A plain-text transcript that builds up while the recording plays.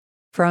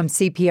From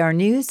CPR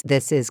News,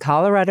 this is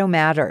Colorado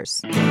Matters.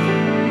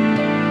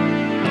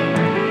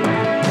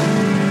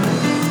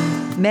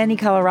 Many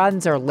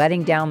Coloradans are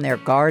letting down their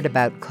guard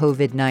about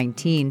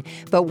COVID-19,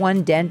 but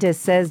one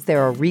dentist says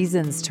there are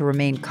reasons to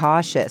remain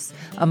cautious.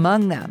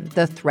 Among them,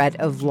 the threat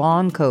of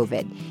long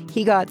COVID.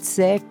 He got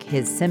sick,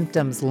 his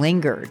symptoms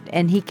lingered,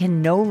 and he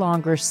can no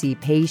longer see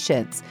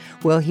patients.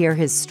 We'll hear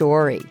his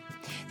story.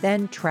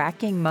 Then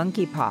tracking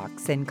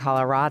monkeypox in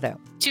Colorado.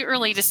 Too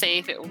early to say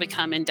if it will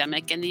become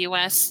endemic in the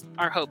U.S.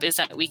 Our hope is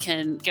that we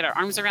can get our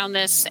arms around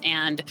this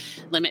and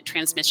limit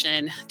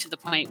transmission to the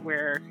point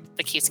where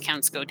the case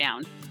counts go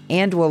down.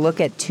 And we'll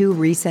look at two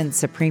recent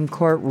Supreme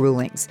Court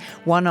rulings,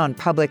 one on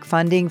public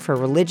funding for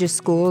religious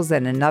schools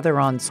and another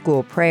on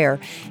school prayer,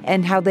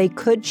 and how they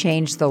could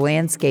change the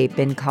landscape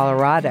in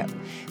Colorado.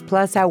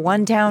 Plus, how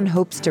one town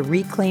hopes to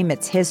reclaim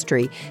its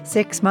history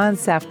 6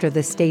 months after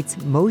the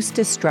state's most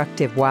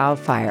destructive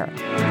wildfire.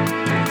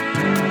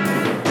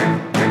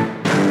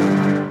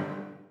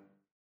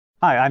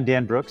 Hi, I'm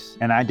Dan Brooks,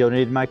 and I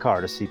donated my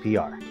car to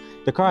CPR.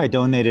 The car I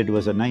donated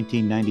was a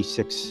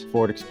 1996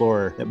 Ford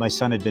Explorer that my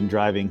son had been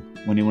driving.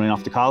 When he went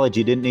off to college,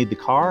 he didn't need the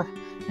car,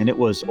 and it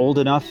was old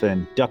enough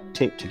and duct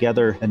taped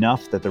together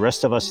enough that the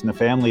rest of us in the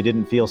family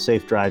didn't feel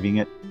safe driving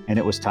it, and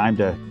it was time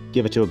to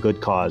give it to a good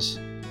cause.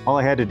 All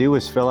I had to do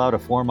was fill out a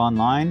form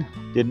online.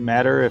 Didn't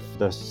matter if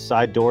the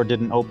side door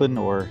didn't open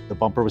or the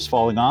bumper was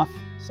falling off.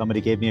 Somebody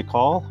gave me a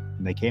call,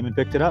 and they came and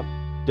picked it up.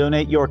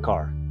 Donate your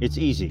car. It's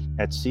easy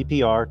at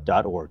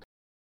CPR.org.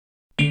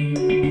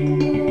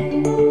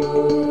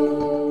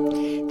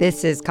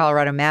 This is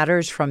Colorado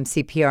Matters from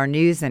CPR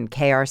News and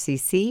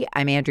KRCC.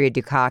 I'm Andrea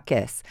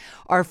Dukakis.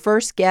 Our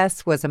first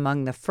guest was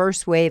among the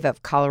first wave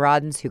of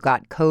Coloradans who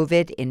got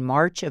COVID in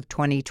March of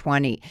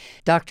 2020.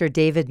 Dr.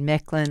 David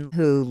Micklin,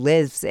 who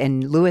lives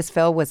in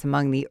Louisville, was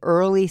among the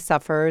early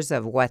sufferers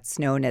of what's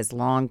known as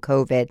long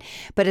COVID.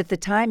 But at the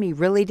time, he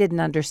really didn't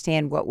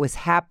understand what was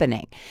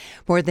happening.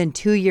 More than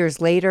 2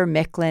 years later,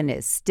 Micklin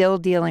is still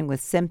dealing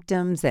with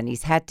symptoms, and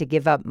he's had to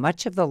give up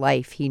much of the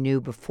life he knew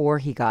before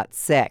he got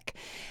sick.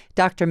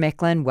 Dr.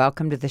 Micklin,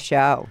 welcome to the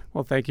show.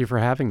 Well, thank you for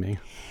having me.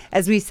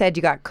 As we said,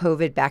 you got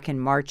COVID back in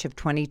March of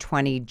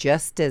 2020,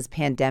 just as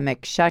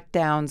pandemic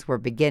shutdowns were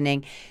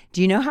beginning.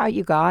 Do you know how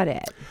you got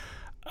it?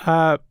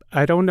 I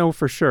don't know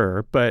for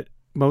sure, but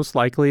most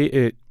likely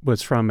it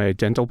was from a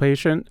dental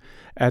patient.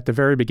 At the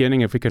very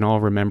beginning, if we can all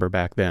remember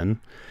back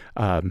then,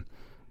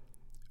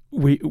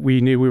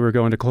 we knew we were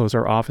going to close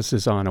our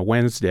offices on a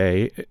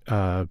Wednesday,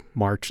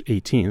 March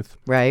 18th.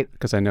 Right.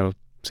 Because I know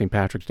St.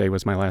 Patrick's Day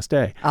was my last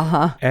day.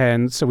 Uh-huh.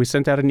 And so we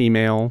sent out an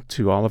email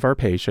to all of our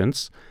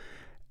patients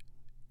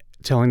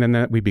telling them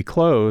that we'd be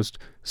closed.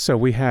 So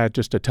we had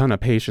just a ton of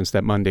patients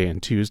that Monday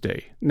and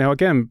Tuesday. Now,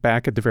 again,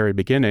 back at the very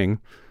beginning,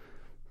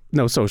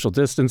 no social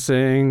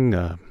distancing,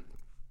 our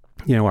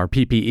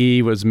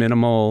PPE was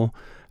minimal.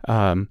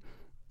 And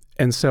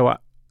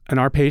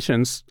our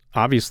patients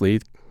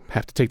obviously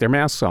have to take their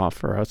masks off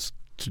for us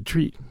to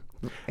treat.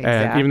 Exactly.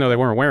 And even though they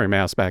weren't wearing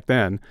masks back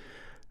then.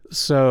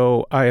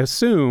 So I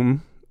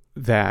assume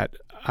that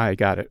I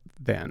got it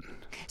then.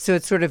 So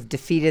it sort of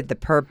defeated the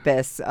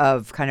purpose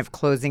of kind of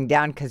closing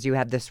down because you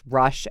had this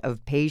rush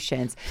of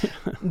patients.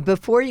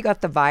 Before you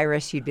got the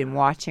virus, you'd been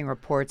watching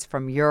reports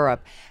from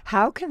Europe.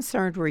 How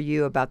concerned were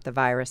you about the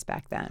virus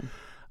back then?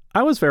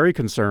 I was very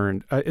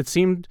concerned. It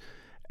seemed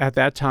at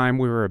that time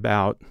we were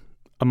about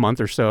a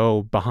month or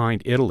so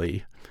behind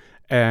Italy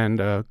and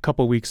a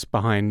couple weeks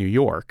behind New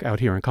York out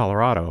here in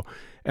Colorado.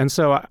 And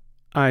so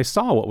I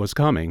saw what was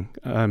coming,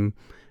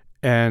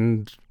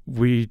 and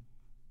we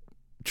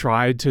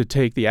tried to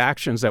take the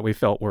actions that we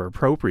felt were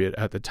appropriate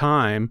at the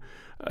time,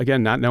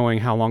 again, not knowing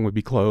how long we'd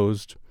be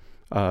closed,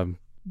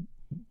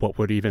 what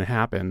would even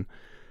happen.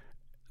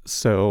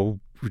 So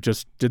we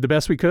just did the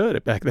best we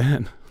could back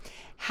then.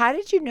 How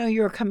did you know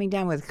you were coming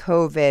down with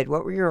COVID?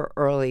 What were your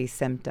early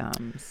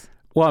symptoms?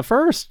 Well, at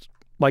first,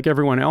 like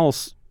everyone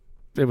else,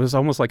 it was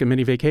almost like a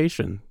mini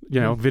vacation,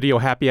 video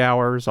happy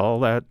hours, all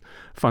that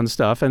fun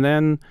stuff. And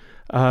then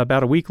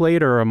about a week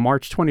later, on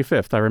March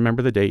 25th, I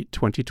remember the date,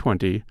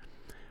 2020,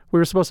 we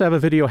were supposed to have a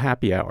video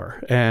happy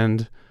hour.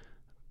 And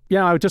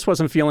I just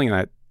wasn't feeling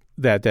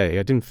that day.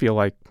 I didn't feel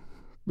like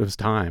it was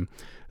time.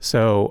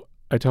 So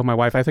I told my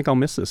wife, I think I'll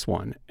miss this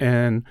one.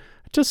 And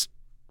I just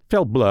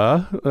felt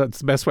blah. That's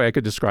the best way I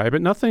could describe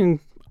it. Nothing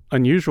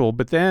unusual.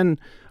 But then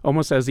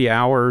almost as the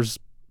hours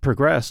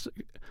progressed,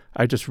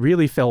 I just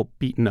really felt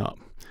beaten up.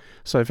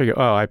 So I figured,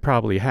 I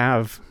probably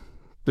have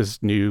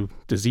this new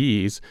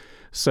disease.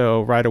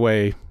 So right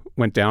away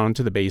went down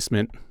to the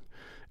basement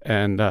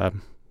and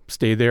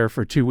stayed there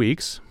for 2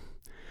 weeks.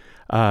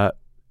 At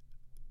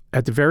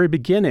the very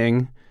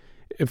beginning,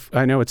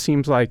 I know it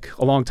seems like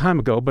a long time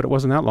ago, but it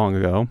wasn't that long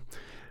ago.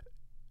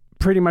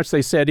 Pretty much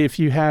they said if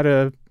you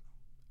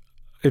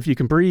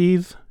can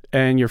breathe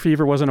and your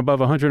fever wasn't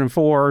above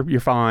 104, you're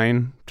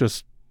fine.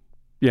 Just,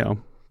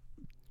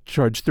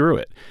 trudge through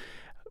it.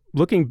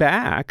 Looking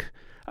back,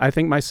 I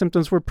think my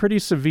symptoms were pretty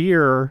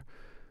severe,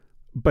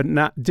 but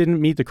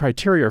didn't meet the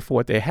criteria for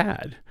what they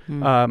had.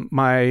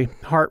 My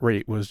heart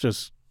rate was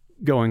just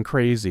going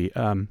crazy.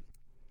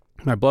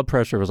 My blood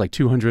pressure was like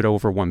 200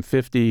 over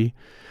 150,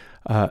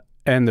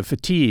 and the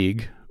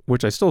fatigue,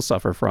 which I still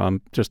suffer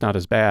from, just not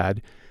as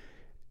bad,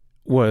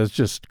 was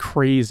just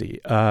crazy.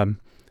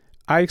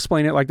 I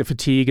explain it like the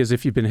fatigue is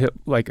if you've been hit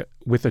like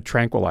with a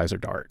tranquilizer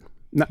dart.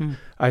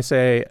 I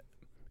say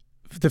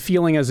the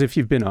feeling as if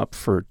you've been up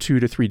for 2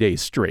 to 3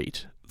 days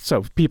straight.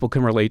 So people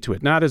can relate to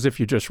it, not as if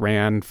you just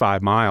ran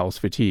 5 miles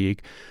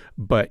fatigue,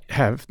 but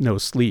have no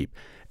sleep.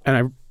 And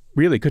I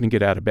really couldn't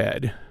get out of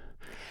bed.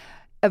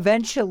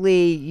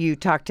 Eventually, you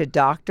talked to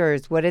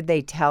doctors. What did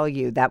they tell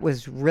you? That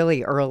was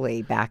really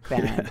early back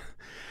then.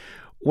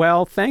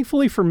 Well,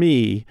 thankfully for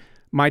me,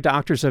 my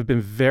doctors have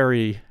been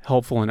very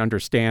helpful and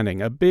understanding.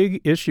 A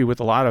big issue with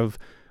a lot of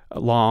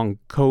long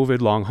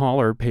COVID, long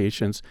hauler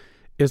patients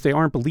is they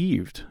aren't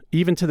believed,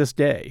 even to this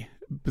day.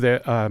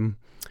 The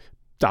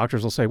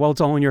doctors will say, well,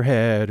 it's all in your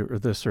head or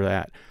this or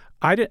that.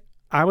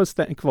 I was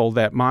thankful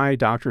that my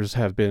doctors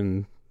have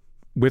been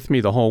with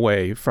me the whole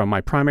way, from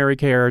my primary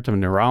care to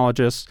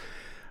neurologists,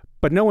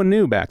 but no one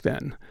knew back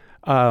then.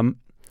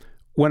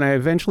 When I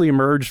eventually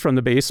emerged from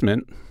the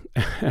basement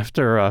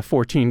after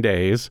 14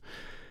 days,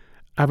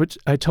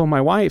 I told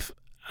my wife,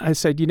 I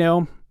said,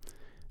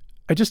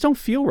 I just don't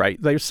feel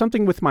right. There's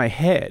something with my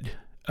head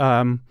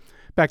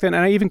back then. And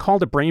I even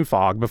called it brain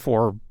fog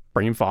before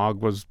brain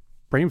fog was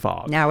brain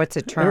fog. Now it's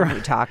a term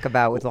we talk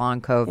about with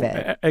long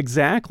COVID.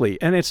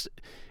 Exactly. And it's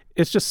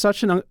just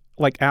such an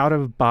out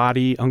of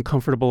body,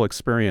 uncomfortable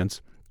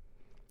experience.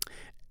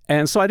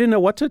 And so I didn't know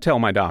what to tell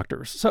my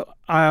doctors. So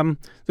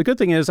the good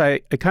thing is I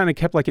kind of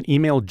kept like an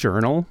email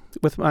journal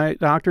with my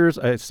doctors.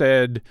 I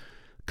said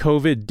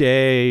COVID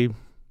day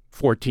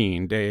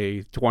 14,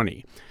 day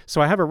 20.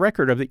 So I have a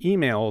record of the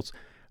emails,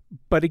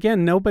 but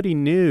again, nobody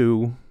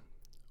knew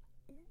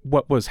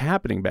what was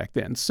happening back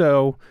then.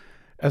 So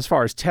as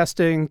far as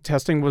testing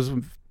was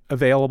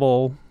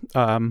available.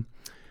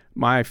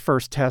 My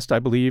first test, I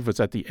believe, was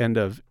at the end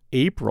of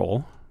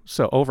April,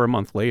 so over a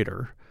month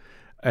later,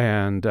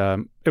 and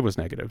it was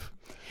negative.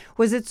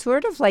 Was it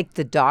sort of like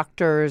the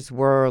doctors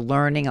were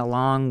learning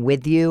along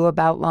with you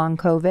about long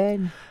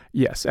COVID?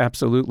 Yes,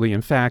 absolutely.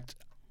 In fact,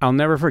 I'll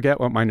never forget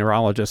what my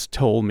neurologist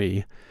told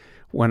me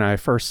when I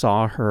first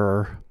saw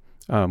her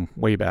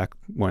way back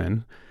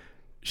when.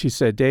 She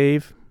said,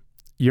 Dave,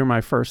 you're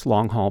my first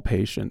long-haul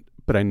patient,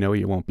 but I know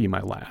you won't be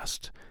my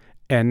last.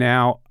 And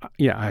now,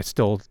 I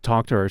still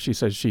talk to her. She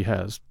says she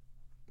has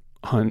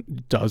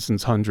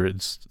dozens,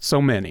 hundreds,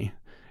 so many.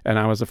 And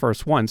I was the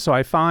first one. So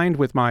I find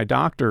with my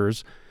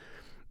doctors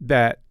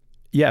that,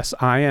 yes,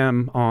 I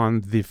am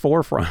on the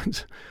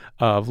forefront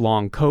of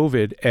long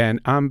COVID, and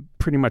I'm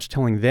pretty much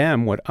telling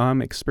them what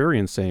I'm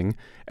experiencing,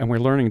 and we're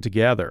learning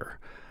together.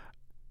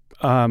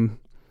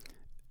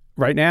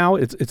 Right now,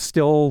 it's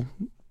still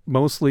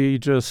mostly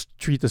just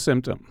treat the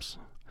symptoms.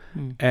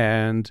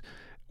 And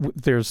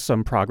there's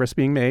some progress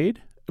being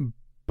made,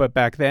 but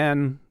back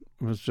then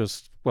it was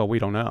just, well, we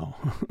don't know.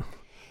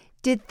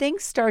 Did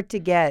things start to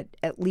get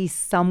at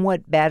least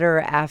somewhat better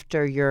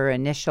after your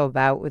initial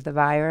bout with the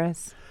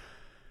virus?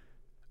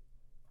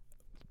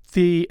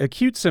 The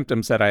acute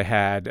symptoms that I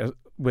had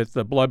with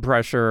the blood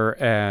pressure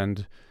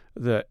and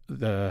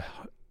the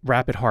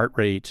rapid heart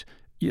rate,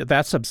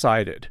 that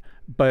subsided.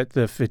 But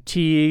the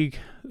fatigue,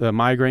 the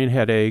migraine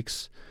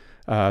headaches,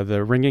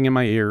 the ringing in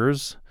my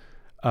ears,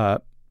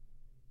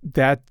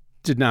 that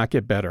did not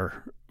get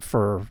better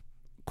for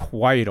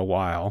quite a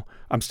while.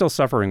 I'm still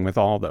suffering with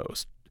all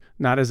those.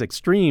 Not as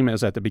extreme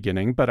as at the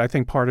beginning, but I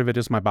think part of it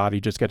is my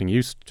body just getting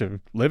used to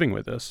living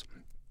with this.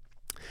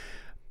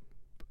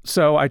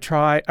 So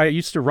I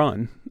used to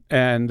run,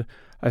 and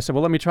I said,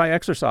 well, let me try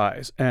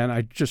exercise. And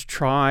I just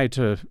tried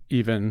to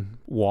even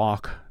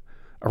walk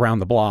around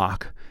the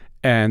block.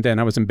 And then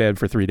I was in bed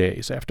for 3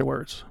 days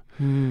afterwards.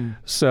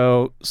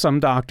 So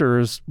some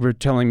doctors were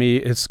telling me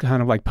it's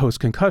kind of like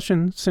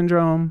post-concussion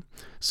syndrome.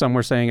 Some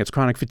were saying it's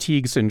chronic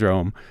fatigue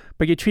syndrome.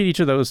 But you treat each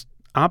of those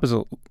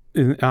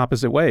in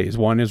opposite ways.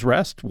 One is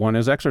rest, one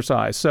is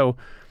exercise. So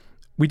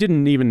we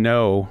didn't even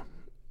know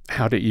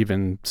how to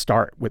even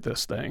start with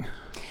this thing.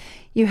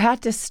 You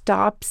had to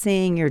stop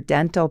seeing your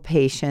dental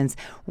patients.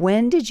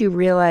 When did you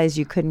realize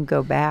you couldn't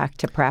go back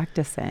to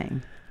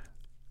practicing?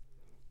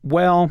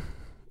 Well,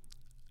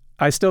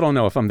 I still don't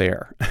know if I'm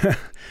there.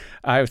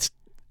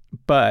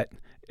 But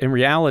in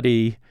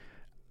reality,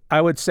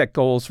 I would set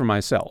goals for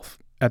myself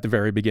at the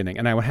very beginning,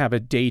 and I would have a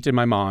date in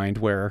my mind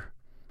where,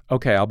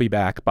 okay, I'll be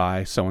back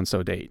by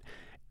so-and-so date.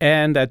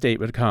 And that date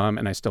would come,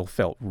 and I still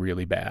felt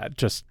really bad.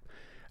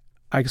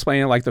 I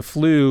explain it like the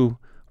flu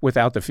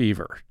without the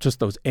fever, just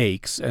those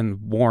aches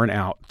and worn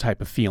out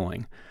type of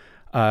feeling.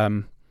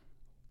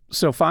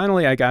 So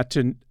finally I got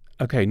to,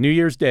 okay, New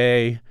Year's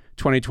Day,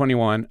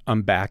 2021,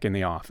 I'm back in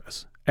the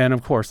office. And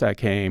of course that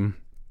came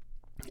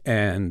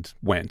and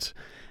went.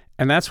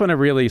 And that's when it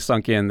really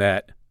sunk in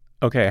that,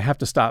 okay, I have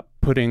to stop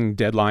putting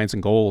deadlines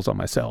and goals on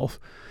myself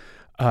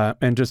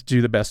and just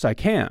do the best I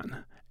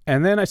can.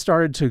 And then I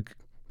started to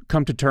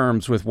come to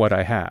terms with what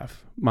I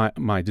have,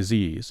 my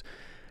disease,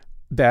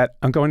 that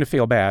I'm going to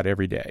feel bad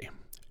every day.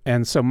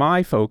 And so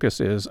my focus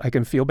is I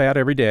can feel bad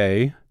every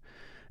day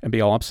and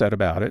be all upset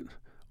about it,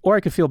 or I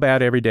can feel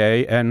bad every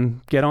day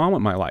and get on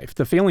with my life.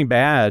 The feeling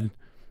bad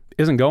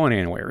isn't going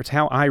anywhere. It's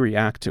how I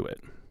react to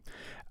it.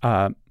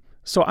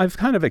 So I've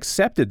kind of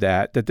accepted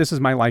that this is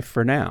my life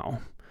for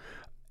now.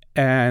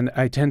 And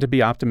I tend to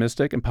be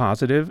optimistic and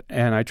positive,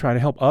 and I try to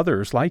help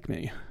others like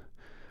me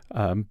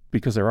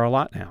because there are a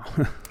lot now.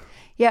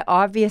 Yeah,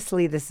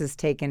 obviously this has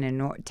taken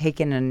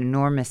an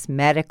enormous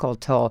medical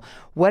toll.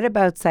 What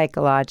about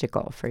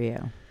psychological for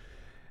you?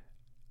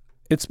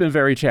 It's been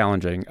very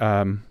challenging.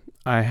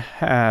 I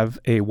have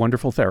a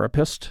wonderful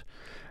therapist,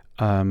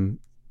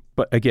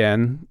 but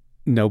again,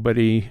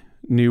 nobody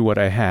knew what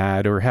I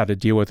had or how to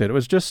deal with it. It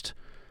was just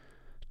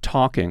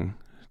talking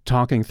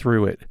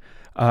through it,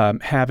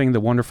 having the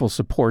wonderful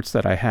supports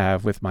that I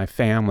have with my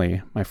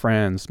family, my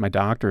friends, my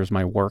doctors,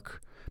 my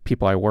work,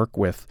 people I work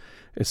with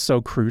is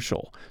so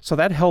crucial. So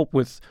that helped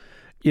with,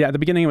 at the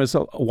beginning it was,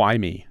 why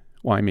me?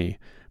 Why me?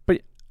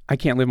 But I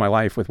can't live my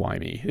life with why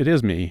me. It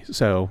is me.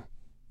 So,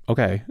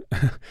 okay.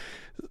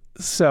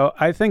 So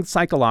I think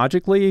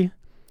psychologically,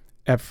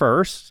 at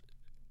first,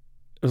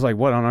 it was like,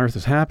 what on earth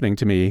is happening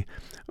to me?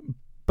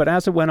 But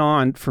as it went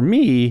on, for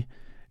me,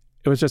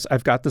 it was just,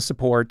 I've got the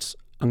supports.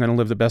 I'm going to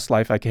live the best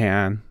life I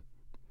can,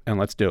 and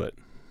let's do it.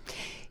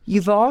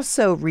 You've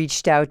also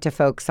reached out to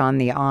folks on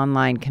the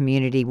online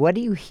community. What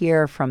do you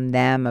hear from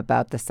them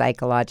about the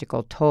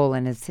psychological toll,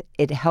 and has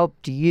it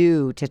helped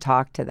you to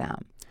talk to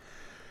them?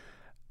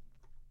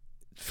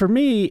 For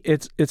me,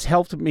 it's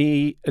helped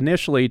me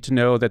initially to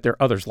know that there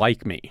are others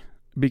like me.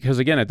 Because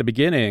again, at the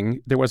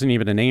beginning, there wasn't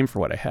even a name for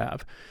what I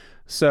have.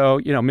 So,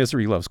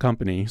 misery loves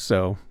company.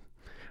 So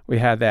we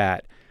had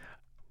that.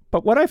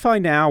 But what I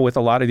find now with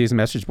a lot of these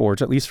message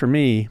boards, at least for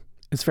me,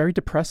 it's very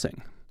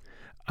depressing.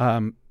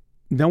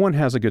 No one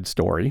has a good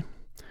story.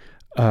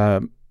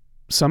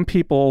 Some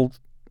people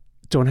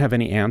don't have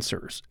any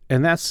answers.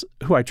 And that's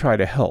who I try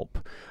to help.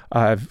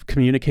 I've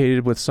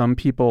communicated with some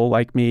people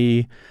like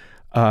me.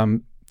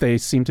 They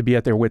seem to be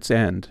at their wits'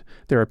 end.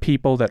 There are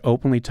people that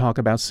openly talk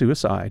about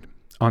suicide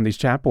on these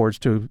chat boards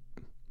to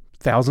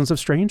thousands of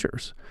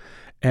strangers.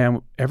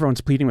 And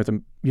everyone's pleading with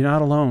them, you're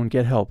not alone,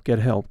 get help, get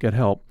help, get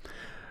help.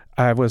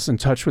 I was in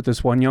touch with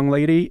this one young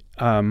lady,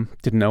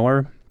 didn't know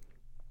her,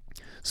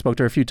 spoke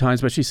to her a few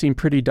times, but she seemed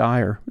pretty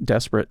dire,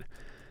 desperate.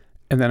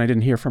 And then I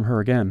didn't hear from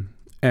her again.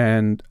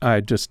 And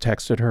I just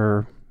texted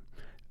her,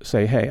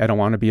 say, hey, I don't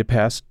want to be a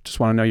pest, just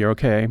want to know you're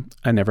okay.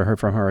 I never heard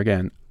from her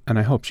again, and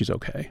I hope she's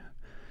okay.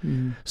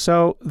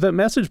 So the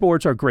message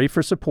boards are great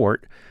for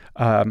support.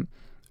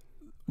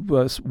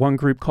 Was one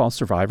group called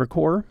Survivor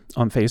Corps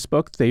on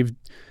Facebook. They've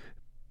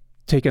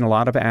taken a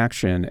lot of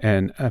action,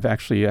 and I've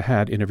actually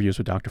had interviews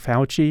with Dr.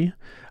 Fauci.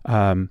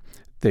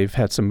 They've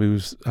had some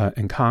moves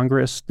in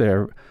Congress.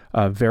 They're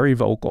very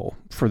vocal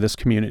for this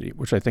community,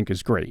 which I think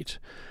is great.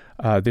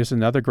 There's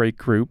another great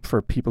group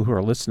for people who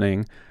are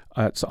listening.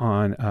 It's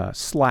on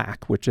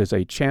Slack, which is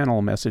a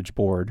channel message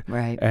board,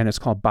 right, and it's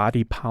called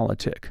Body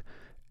Politic.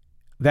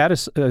 That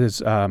is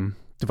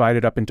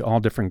divided up into all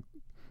different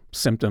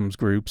symptoms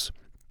groups.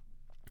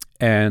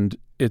 And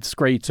it's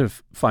great to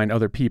find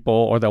other people,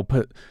 or they'll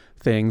put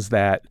things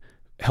that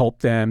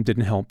help them,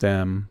 didn't help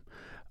them.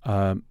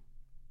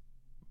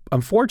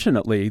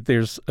 Unfortunately,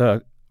 there's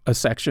a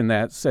section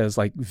that says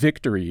like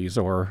victories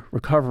or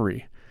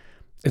recovery.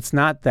 It's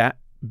not that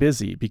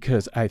busy,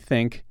 because I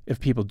think if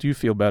people do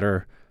feel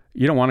better,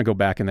 you don't want to go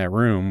back in that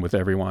room with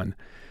everyone.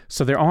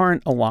 So there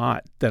aren't a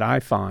lot that I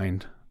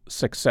find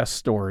success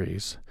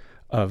stories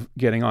of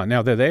getting on.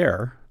 Now they're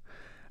there,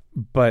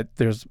 but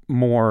there's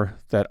more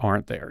that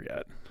aren't there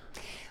yet.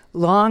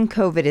 Long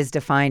COVID is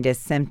defined as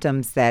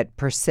symptoms that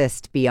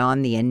persist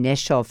beyond the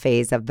initial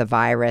phase of the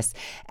virus.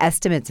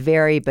 Estimates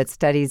vary, but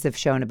studies have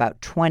shown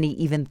about 20,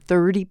 even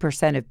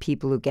 30% of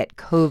people who get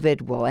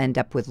COVID will end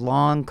up with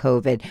long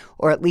COVID,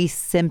 or at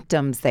least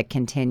symptoms that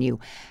continue.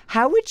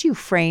 How would you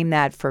frame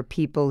that for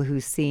people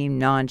who seem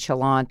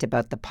nonchalant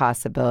about the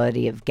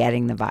possibility of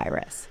getting the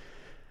virus?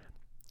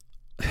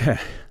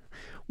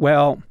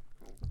 Well,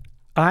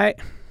 I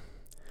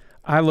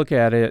look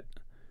at it,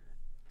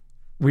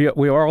 we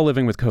are all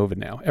living with COVID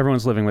now.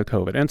 Everyone's living with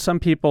COVID. And some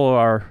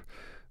people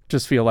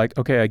just feel like,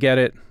 okay, I get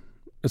it.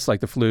 It's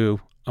like the flu.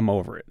 I'm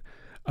over it.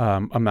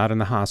 I'm not in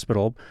the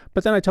hospital.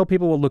 But then I tell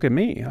people, well, look at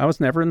me. I was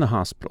never in the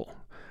hospital.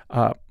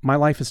 My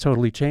life has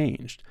totally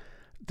changed.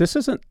 This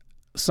isn't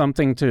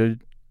something to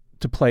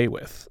play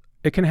with.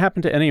 It can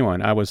happen to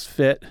anyone. I was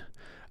fit.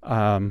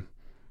 I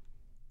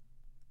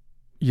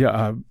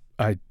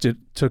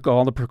took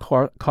all the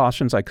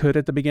precautions I could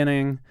at the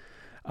beginning.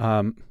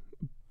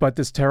 But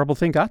this terrible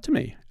thing got to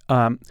me.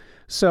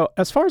 So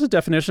as far as the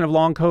definition of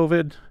long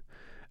COVID,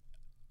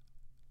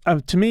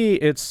 to me,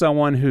 it's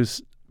someone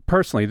who's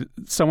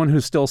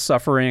still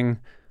suffering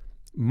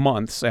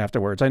months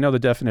afterwards. I know the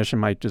definition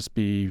might just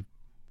be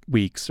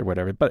weeks or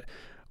whatever, but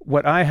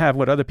what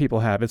other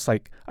people have, it's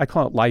like, I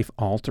call it life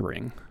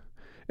altering.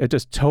 It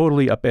just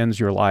totally upends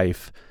your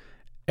life,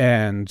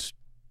 and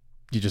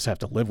you just have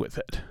to live with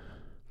it.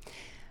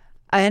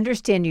 I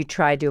understand you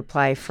tried to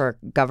apply for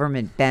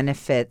government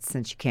benefits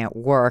since you can't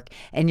work,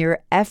 and your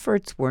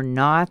efforts were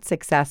not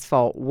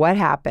successful. What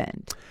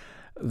happened?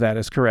 That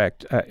is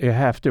correct. You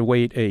have to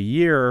wait a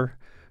year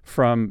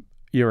from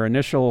your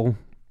initial,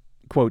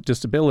 quote,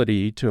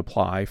 disability to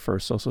apply for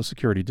Social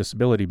Security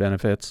disability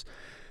benefits.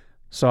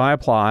 So I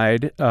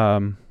applied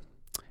in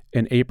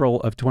April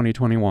of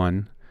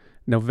 2021.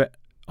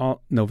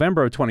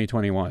 November of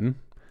 2021,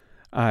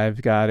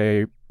 I've got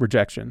a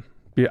rejection.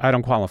 I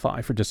don't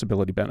qualify for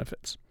disability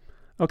benefits.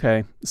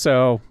 Okay,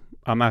 so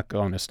I'm not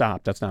going to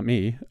stop. That's not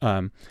me.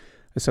 I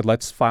said,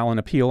 let's file an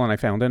appeal, and I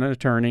found an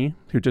attorney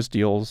who just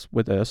deals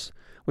with this.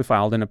 We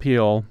filed an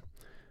appeal,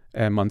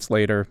 and months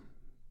later,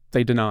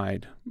 they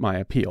denied my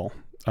appeal.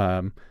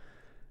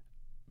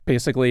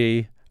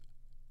 Basically,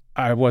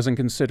 I wasn't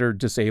considered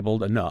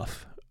disabled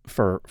enough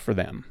for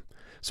them.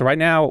 So right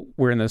now,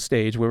 we're in the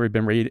stage where we've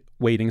been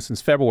waiting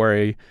since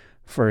February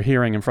for a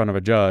hearing in front of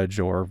a judge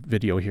or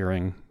video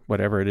hearing,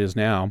 whatever it is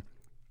now.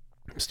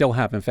 Still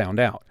haven't found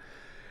out.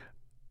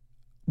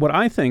 What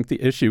I think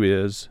the issue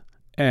is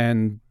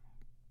that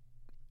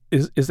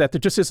there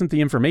just isn't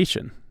the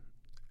information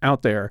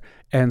out there.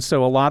 And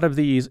so a lot of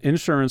these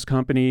insurance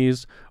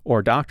companies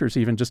or doctors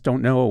even just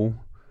don't know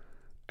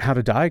how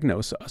to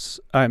diagnose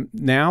us.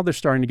 Now they're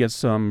starting to get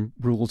some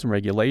rules and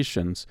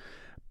regulations,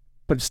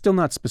 but it's still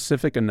not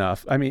specific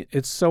enough. I mean,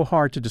 it's so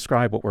hard to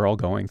describe what we're all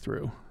going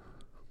through.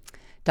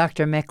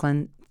 Dr.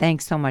 Micklin,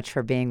 thanks so much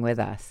for being with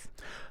us.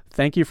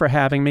 Thank you for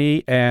having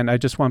me. And I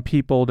just want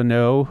people to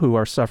know who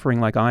are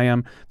suffering like I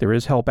am, there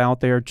is help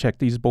out there. Check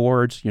these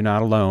boards. You're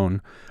not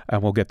alone.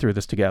 And we'll get through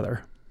this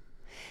together.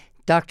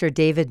 Dr.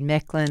 David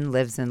Micklin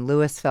lives in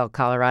Louisville,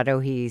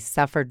 Colorado. He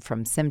suffered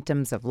from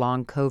symptoms of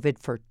long COVID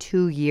for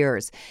 2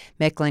 years.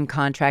 Micklin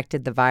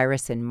contracted the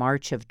virus in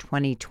March of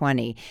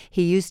 2020.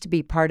 He used to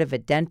be part of a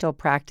dental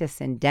practice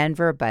in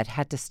Denver, but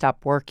had to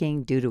stop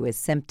working due to his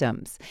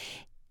symptoms.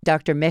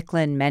 Dr.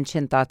 Micklin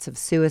mentioned thoughts of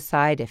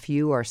suicide. If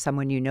you or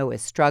someone you know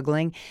is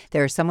struggling,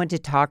 there is someone to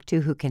talk to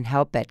who can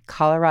help at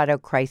Colorado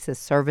Crisis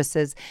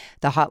Services.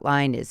 The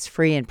hotline is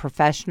free and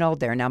professional.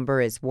 Their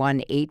number is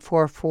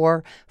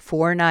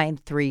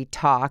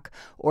 1-844-493-TALK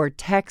or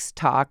text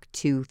TALK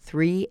to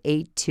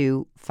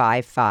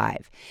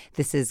 38255.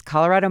 This is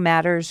Colorado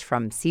Matters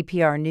from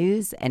CPR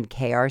News and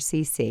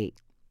KRCC.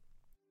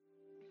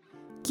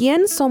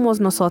 ¿Quién somos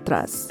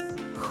nosotras?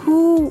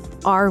 Who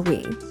are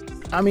we?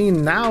 I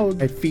mean, now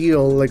I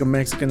feel like a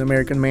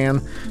Mexican-American man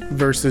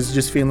versus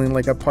just feeling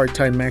like a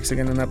part-time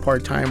Mexican and a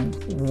part-time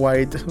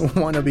white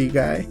wannabe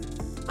guy.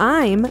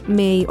 I'm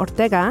May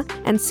Ortega,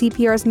 and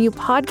CPR's new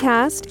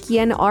podcast,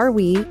 ¿Quién Are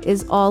We?,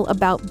 is all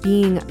about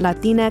being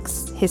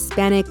Latinx,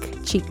 Hispanic,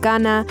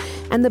 Chicana,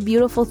 and the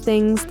beautiful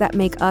things that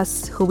make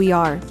us who we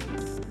are.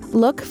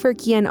 Look for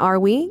 ¿Quién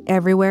Are We?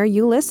 Everywhere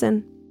you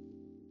listen.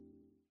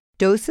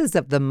 Doses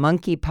of the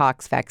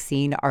monkeypox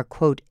vaccine are,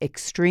 quote,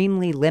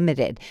 extremely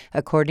limited,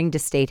 according to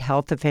state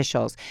health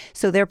officials.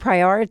 So they're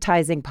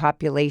prioritizing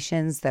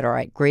populations that are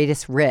at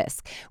greatest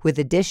risk with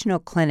additional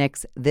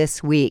clinics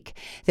this week.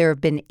 There have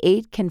been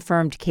 8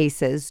 confirmed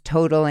cases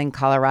total in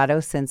Colorado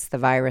since the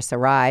virus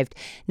arrived.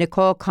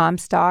 Nicole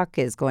Comstock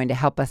is going to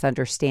help us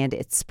understand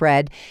its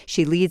spread.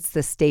 She leads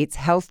the state's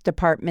health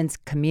department's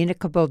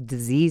communicable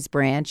disease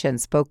branch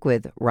and spoke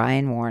with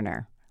Ryan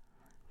Warner.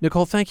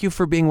 Nicole, thank you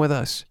for being with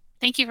us.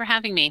 Thank you for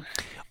having me.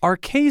 Are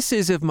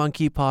cases of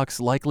monkeypox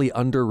likely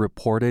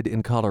underreported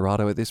in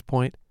Colorado at this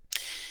point?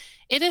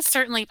 It is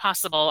certainly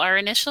possible. Our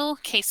initial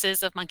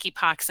cases of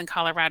monkeypox in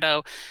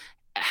Colorado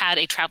had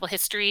a travel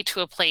history to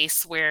a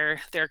place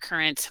where there are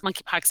current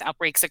monkeypox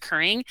outbreaks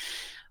occurring.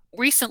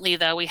 Recently,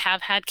 though, we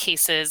have had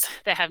cases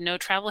that have no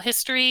travel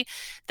history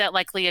that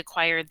likely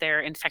acquired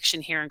their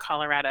infection here in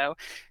Colorado.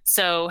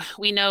 So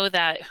we know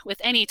that with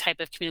any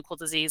type of communicable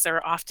disease, there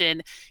are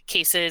often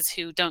cases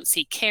who don't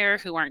seek care,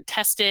 who aren't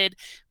tested,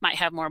 might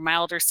have more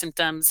milder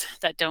symptoms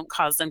that don't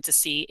cause them to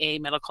see a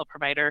medical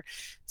provider.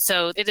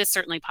 So it is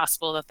certainly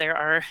possible that there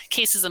are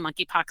cases of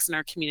monkeypox in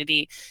our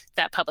community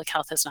that public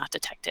health has not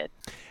detected.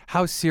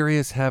 How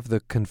serious have the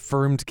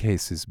confirmed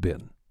cases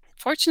been?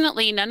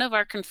 Fortunately, none of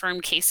our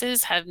confirmed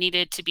cases have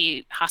needed to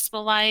be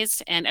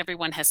hospitalized, and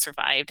everyone has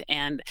survived,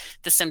 and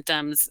the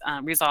symptoms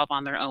resolve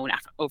on their own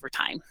over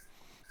time.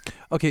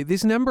 Okay,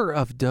 this number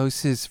of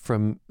doses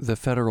from the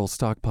federal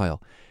stockpile,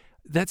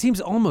 that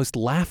seems almost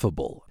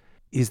laughable.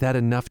 Is that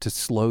enough to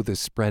slow the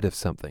spread of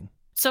something?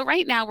 So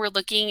right now we're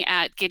looking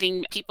at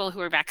getting people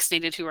who are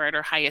vaccinated who are at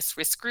our highest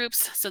risk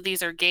groups. So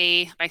these are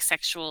gay,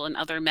 bisexual, and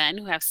other men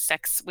who have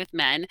sex with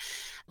men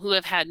who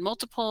have had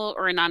multiple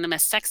or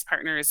anonymous sex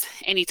partners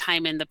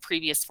anytime in the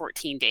previous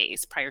 14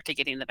 days prior to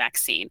getting the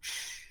vaccine.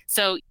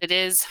 So it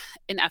is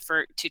an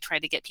effort to try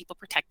to get people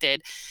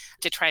protected,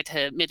 to try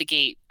to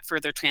mitigate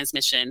further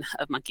transmission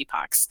of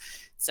monkeypox.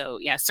 So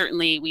yeah,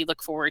 certainly we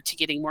look forward to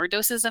getting more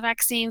doses of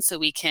vaccine so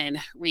we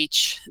can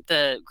reach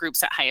the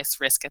groups at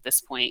highest risk at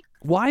this point.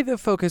 Why the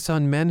focus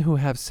on men who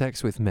have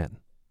sex with men?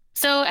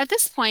 So at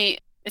this point,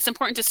 it's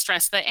important to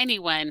stress that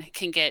anyone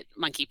can get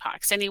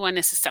monkeypox. Anyone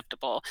is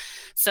susceptible.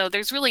 So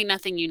there's really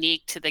nothing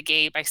unique to the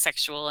gay,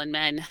 bisexual, and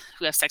men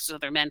who have sex with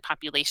other men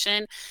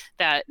population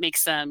that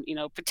makes them,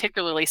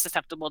 particularly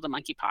susceptible to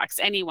monkeypox.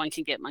 Anyone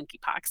can get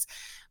monkeypox.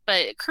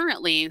 But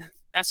currently,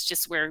 that's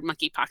just where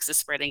monkeypox is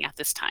spreading at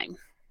this time.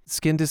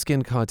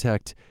 Skin-to-skin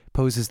contact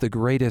poses the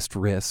greatest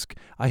risk.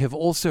 I have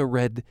also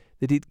read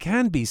that it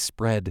can be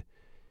spread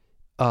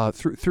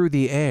through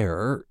the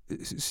air,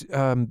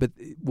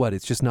 but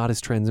it's just not as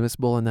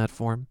transmissible in that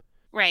form?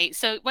 Right.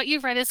 So what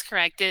you've read is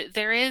correct.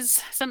 There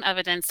is some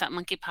evidence that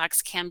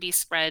monkeypox can be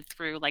spread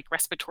through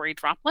respiratory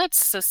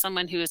droplets. So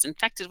someone who is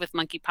infected with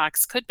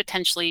monkeypox could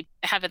potentially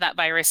have that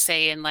virus,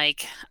 say, in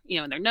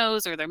in their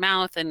nose or their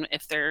mouth. And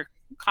if they're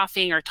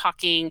coughing or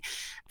talking,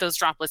 those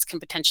droplets can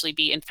potentially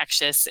be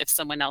infectious if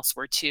someone else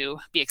were to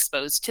be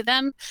exposed to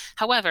them.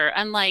 However,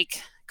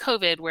 unlike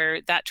COVID,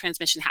 where that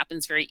transmission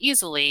happens very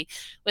easily,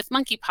 with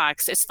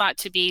monkeypox, it's thought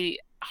to be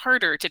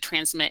harder to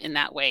transmit in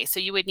that way. So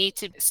you would need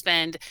to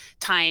spend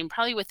time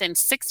probably within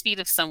 6 feet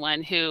of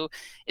someone who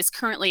is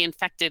currently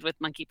infected with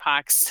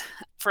monkeypox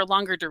for a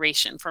longer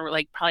duration, for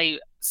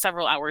probably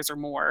several hours or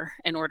more,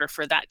 in order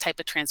for that type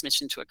of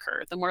transmission to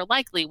occur. The more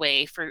likely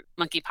way for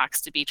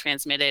monkeypox to be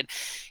transmitted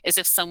is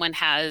if someone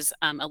has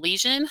a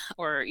lesion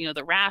or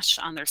the rash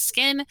on their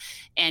skin,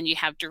 and you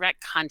have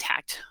direct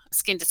contact,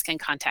 skin-to-skin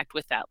contact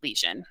with that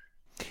lesion.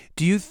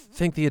 Do you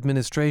think the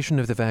administration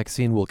of the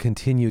vaccine will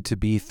continue to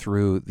be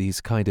through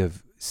these kind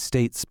of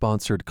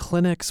state-sponsored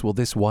clinics? Will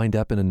this wind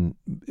up in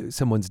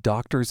someone's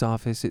doctor's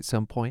office at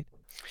some point?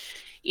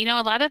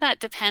 A lot of that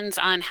depends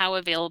on how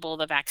available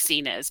the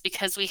vaccine is.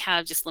 Because we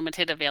have just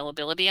limited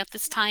availability at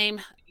this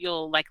time,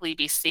 you'll likely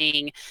be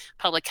seeing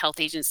public health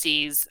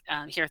agencies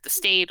here at the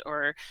state,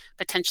 or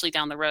potentially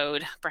down the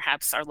road,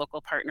 perhaps our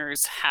local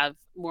partners have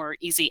more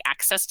easy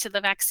access to the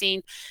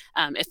vaccine.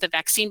 If the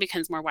vaccine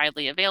becomes more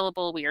widely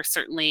available, we are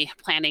certainly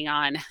planning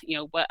on,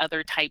 what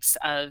other types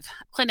of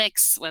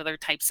clinics, what other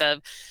types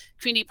of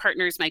community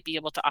partners might be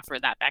able to offer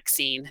that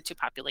vaccine to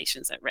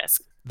populations at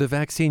risk. The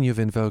vaccine you've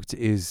invoked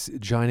is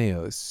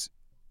JYNNEOS.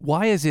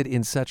 Why is it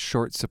in such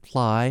short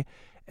supply,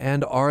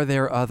 and are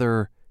there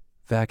other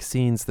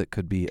vaccines that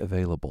could be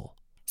available?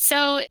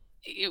 So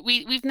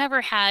we've never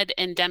had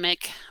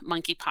endemic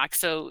monkeypox.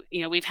 So,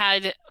 we've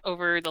had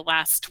over the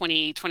last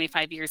 20,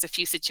 25 years, a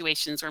few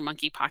situations where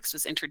monkeypox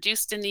was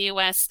introduced in the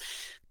U.S.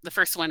 The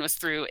first one was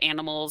through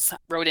animals,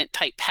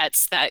 rodent-type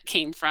pets that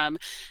came from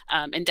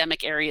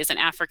endemic areas in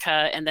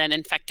Africa, and then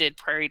infected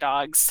prairie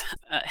dogs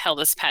held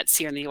as pets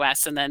here in the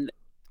U.S., and then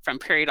from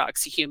prairie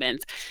dogs to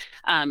humans.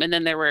 And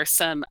then there were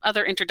some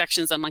other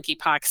introductions of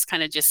monkeypox,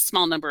 kind of just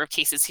small number of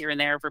cases here and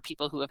there for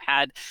people who have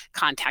had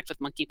contact with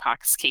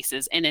monkeypox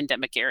cases in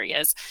endemic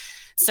areas.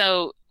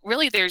 So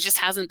really, there just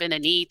hasn't been a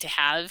need to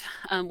have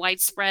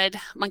widespread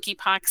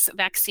monkeypox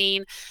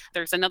vaccine.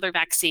 There's another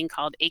vaccine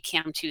called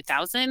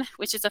ACAM2000,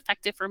 which is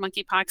effective for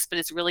monkeypox, but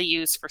it's really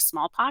used for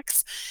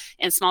smallpox.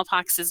 And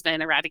smallpox has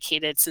been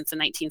eradicated since the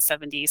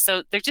 1970s.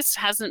 So there just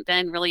hasn't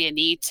been really a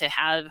need to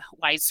have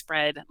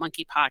widespread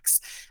monkeypox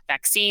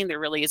vaccine. There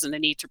really isn't a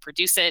need to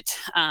produce it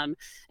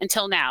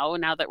until now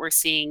that we're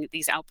seeing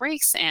these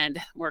outbreaks and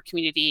more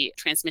community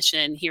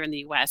transmission here in the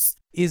U.S.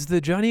 Is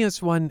the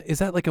JYNNEOS one, is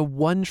that like a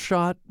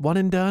one-shot, one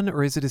and done,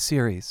 or is it a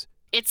series?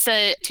 It's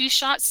a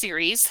 2-shot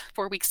series,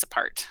 4 weeks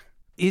apart.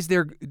 Is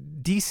there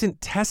decent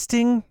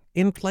testing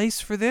in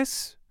place for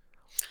this?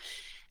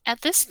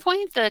 At this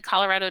point, the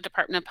Colorado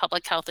Department of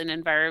Public Health and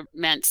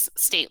Environment's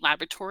state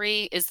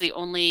laboratory is the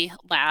only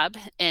lab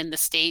in the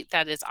state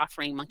that is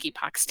offering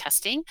monkeypox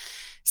testing.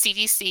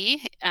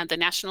 CDC at the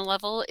national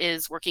level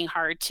is working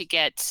hard to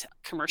get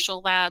commercial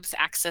labs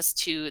access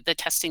to the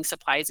testing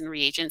supplies and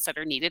reagents that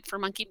are needed for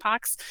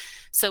monkeypox.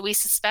 So we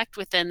suspect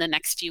within the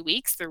next few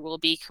weeks, there will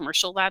be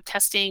commercial lab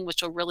testing,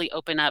 which will really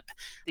open up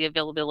the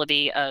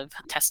availability of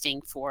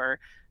testing for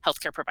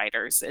healthcare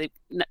providers.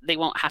 They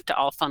won't have to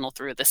all funnel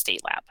through the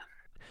state lab.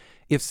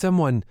 If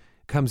someone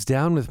comes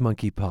down with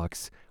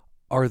monkeypox,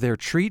 are there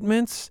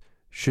treatments?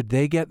 Should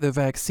they get the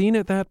vaccine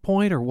at that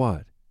point, or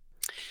what?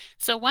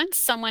 So once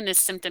someone is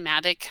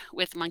symptomatic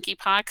with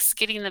monkeypox,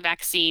 getting the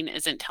vaccine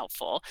isn't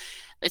helpful.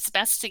 It's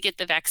best to get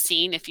the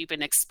vaccine if you've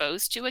been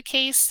exposed to a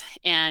case.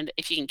 And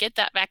if you can get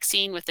that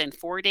vaccine within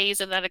 4 days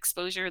of that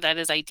exposure, that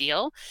is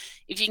ideal.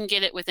 If you can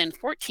get it within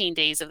 14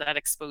 days of that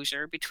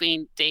exposure,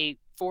 between day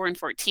 4 and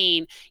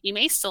 14, you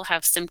may still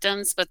have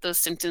symptoms, but those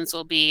symptoms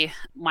will be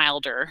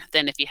milder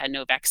than if you had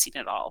no vaccine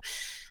at all.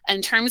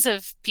 In terms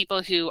of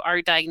people who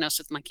are diagnosed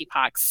with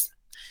monkeypox,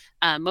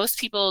 most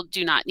people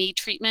do not need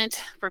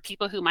treatment. For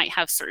people who might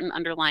have certain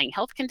underlying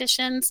health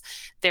conditions,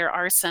 there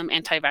are some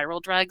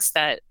antiviral drugs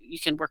that you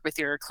can work with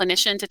your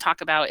clinician to talk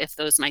about if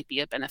those might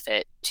be a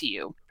benefit to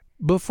you.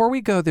 Before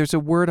we go, there's a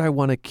word I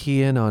want to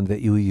key in on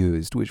that you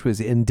used, which was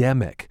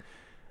endemic.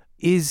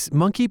 Is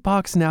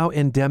monkeypox now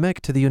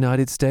endemic to the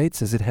United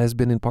States as it has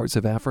been in parts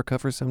of Africa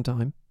for some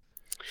time?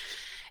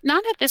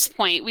 Not at this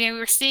point.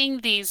 We're seeing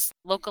these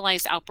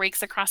localized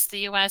outbreaks across the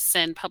U.S.,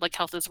 and public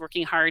health is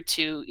working hard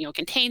to,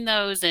 contain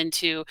those and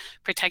to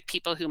protect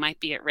people who might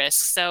be at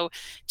risk. So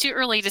too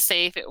early to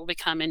say if it will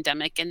become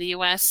endemic in the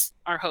U.S.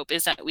 Our hope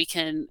is that we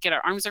can get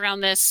our arms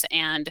around this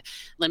and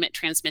limit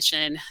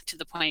transmission to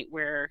the point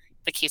where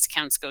the case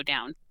counts go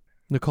down.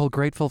 Nicole,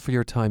 grateful for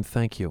your time.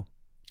 Thank you.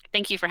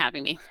 Thank you for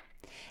having me.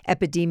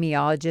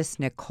 Epidemiologist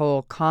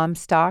Nicole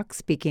Comstock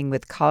speaking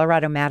with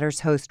Colorado Matters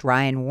host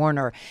Ryan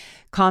Warner.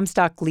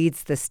 Comstock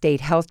leads the state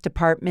health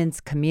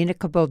department's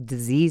communicable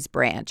disease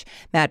branch.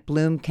 Matt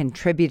Bloom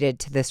contributed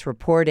to this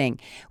reporting.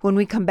 When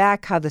we come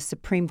back, how the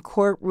Supreme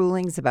Court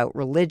rulings about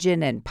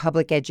religion and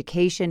public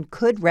education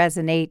could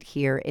resonate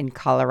here in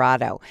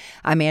Colorado.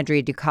 I'm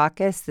Andrea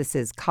Dukakis. This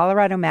is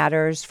Colorado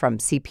Matters from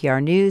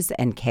CPR News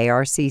and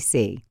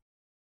KRCC.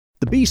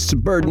 The beasts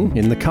of burden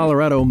in the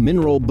Colorado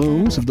mineral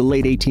booms of the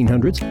late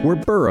 1800s were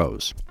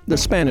burros, the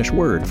Spanish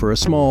word for a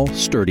small,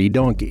 sturdy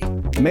donkey.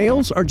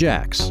 Males are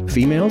jacks,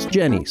 females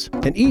jennies,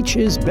 and each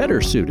is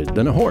better suited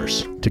than a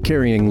horse to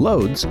carrying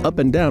loads up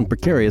and down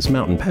precarious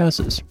mountain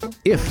passes,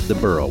 if the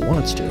burro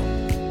wants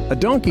to. A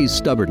donkey's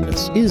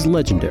stubbornness is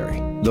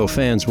legendary, though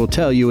fans will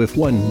tell you if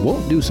one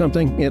won't do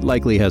something, it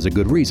likely has a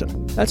good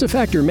reason. That's a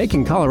factor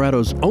making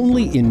Colorado's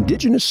only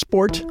indigenous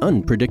sport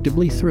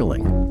unpredictably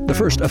thrilling. The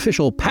first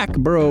official pack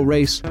burro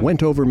race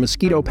went over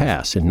Mosquito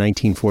Pass in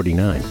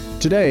 1949.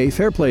 Today,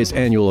 Fairplay's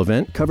annual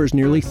event covers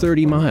nearly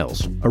 30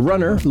 miles. A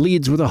runner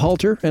leads with a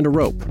halter and a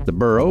rope. The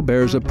burro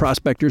bears a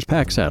prospector's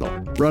pack saddle.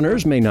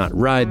 Runners may not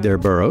ride their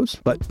burros,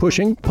 but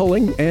pushing,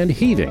 pulling, and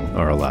heaving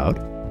are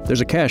allowed.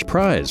 There's a cash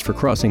prize for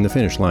crossing the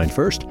finish line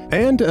first,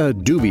 and a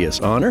dubious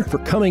honor for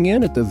coming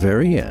in at the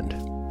very end.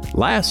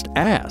 Last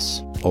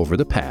ass over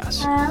the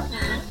pass.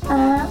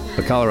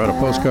 A Colorado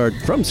postcard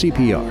from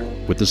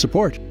CPR with the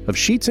support of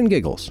Sheets and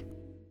Giggles.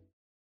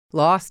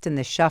 Lost in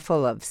the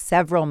shuffle of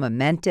several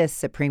momentous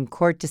Supreme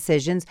Court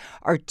decisions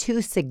are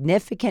two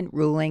significant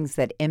rulings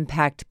that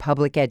impact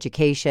public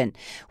education.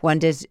 One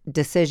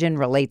decision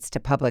relates to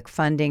public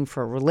funding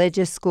for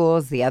religious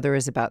schools. The other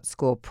is about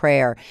school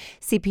prayer.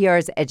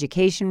 CPR's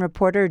education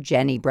reporter,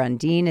 Jenny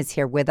Brundin, is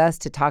here with us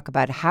to talk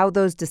about how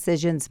those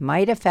decisions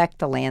might affect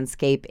the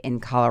landscape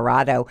in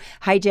Colorado.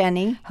 Hi,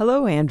 Jenny.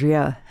 Hello,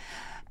 Andrea.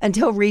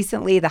 Until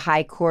recently, the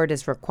High Court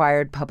has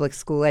required public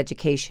school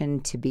education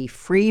to be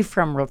free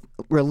from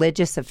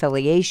religious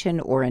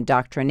affiliation or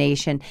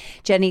indoctrination.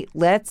 Jenny,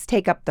 let's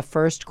take up the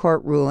first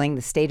court ruling.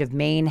 The state of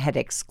Maine had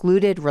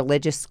excluded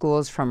religious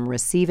schools from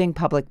receiving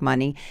public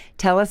money.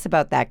 Tell us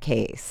about that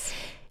case.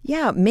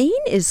 Yeah, Maine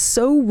is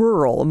so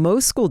rural,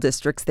 most school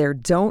districts there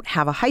don't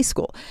have a high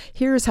school.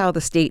 Here's how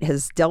the state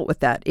has dealt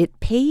with that. It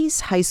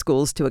pays high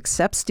schools to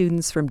accept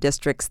students from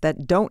districts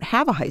that don't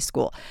have a high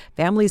school.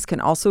 Families can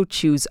also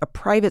choose a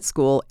private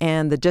school,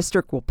 and the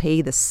district will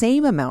pay the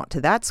same amount to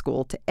that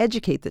school to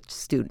educate the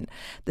student.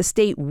 The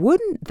state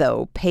wouldn't,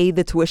 though, pay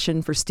the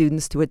tuition for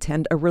students to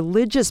attend a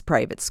religious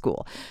private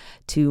school.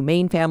 Two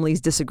Maine families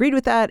disagreed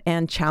with that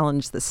and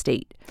challenged the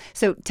state.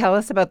 So tell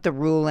us about the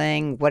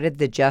ruling. What did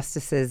the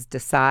justices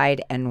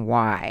decide and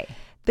why?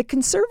 The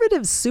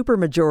conservative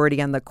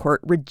supermajority on the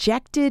court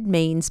rejected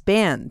Maine's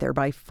ban,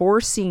 thereby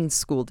forcing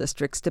school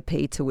districts to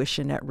pay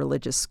tuition at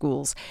religious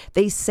schools.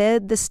 They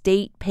said the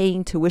state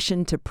paying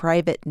tuition to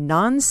private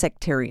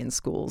non-sectarian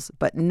schools,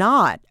 but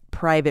not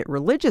private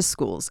religious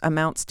schools,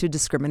 amounts to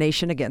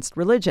discrimination against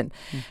religion.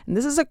 And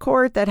this is a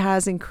court that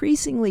has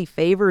increasingly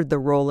favored the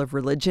role of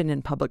religion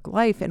in public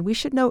life. And we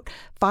should note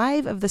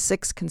 5 of the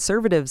 6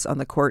 conservatives on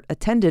the court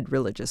attended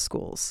religious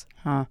schools.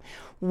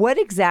 What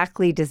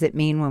exactly does it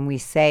mean when we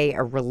say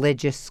a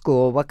religious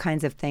school? What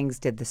kinds of things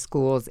did the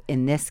schools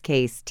in this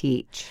case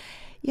teach?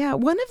 Yeah,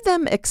 one of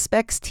them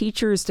expects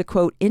teachers to,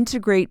 quote,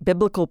 integrate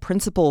biblical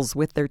principles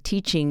with their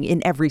teaching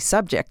in every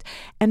subject.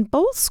 And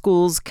both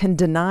schools can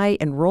deny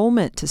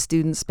enrollment to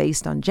students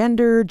based on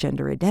gender,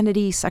 gender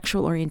identity,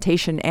 sexual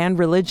orientation, and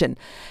religion.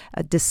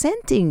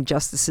 Dissenting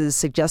justices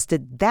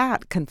suggested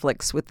that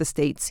conflicts with the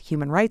state's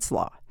human rights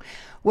law.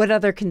 What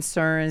other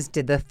concerns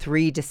did the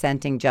 3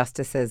 dissenting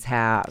justices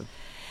have?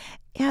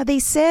 Yeah, they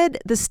said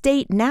the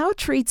state now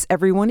treats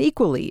everyone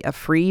equally, a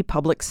free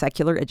public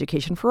secular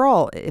education for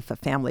all. If a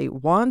family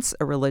wants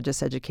a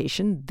religious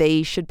education,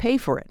 they should pay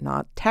for it,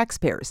 not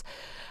taxpayers.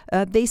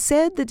 They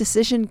said the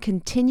decision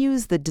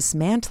continues the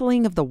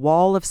dismantling of the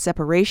wall of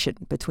separation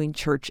between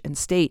church and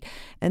state.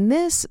 And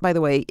this, by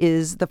the way,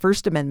 is the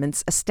First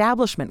Amendment's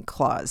Establishment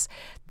Clause.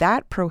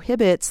 That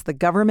prohibits the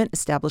government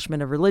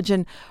establishment of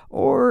religion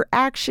or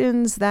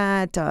actions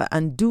that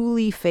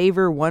unduly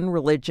favor one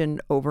religion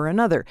over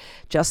another.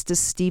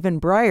 Justice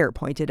Stephen Breyer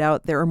pointed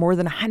out there are more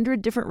than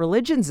 100 different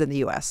religions in the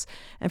U.S.,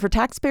 and for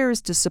taxpayers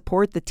to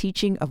support the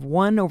teaching of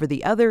one over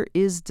the other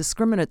is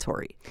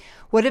discriminatory.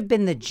 What have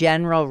been the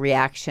general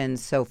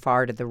reactions so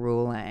far to the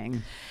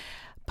ruling?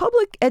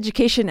 Public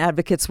education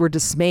advocates were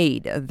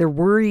dismayed. They're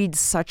worried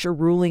such a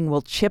ruling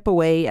will chip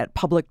away at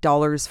public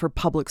dollars for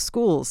public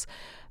schools.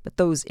 But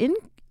those in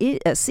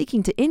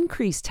seeking to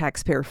increase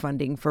taxpayer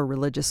funding for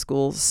religious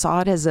schools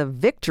saw it as a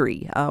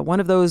victory. One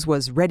of those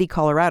was Ready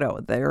Colorado,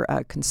 their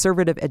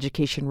conservative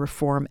education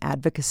reform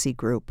advocacy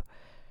group.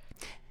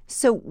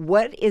 So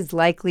what is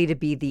likely to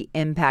be the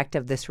impact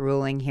of this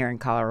ruling here in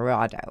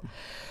Colorado?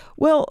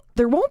 Well,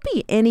 there won't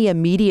be any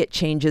immediate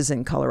changes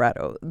in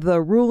Colorado.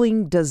 The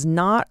ruling does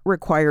not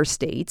require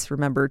states,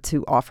 remember,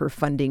 to offer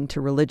funding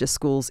to religious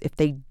schools if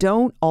they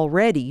don't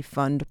already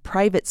fund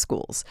private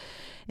schools.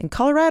 And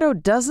Colorado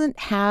doesn't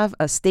have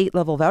a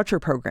state-level voucher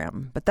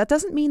program, but that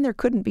doesn't mean there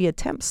couldn't be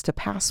attempts to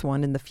pass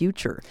one in the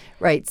future.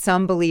 Right.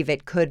 Some believe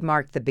it could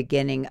mark the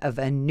beginning of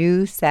a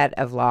new set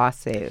of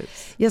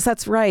lawsuits. Yes,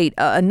 that's right.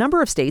 A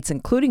number of states,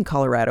 including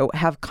Colorado,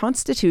 have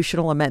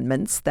constitutional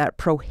amendments that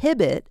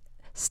prohibit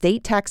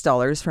state tax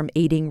dollars from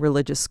aiding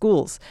religious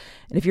schools.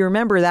 And if you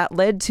remember, that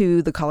led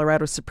to the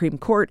Colorado Supreme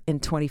Court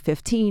in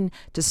 2015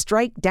 to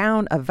strike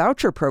down a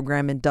voucher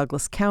program in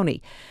Douglas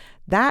County.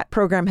 That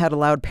program had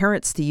allowed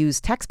parents to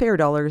use taxpayer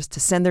dollars to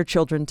send their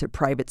children to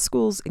private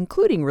schools,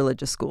 including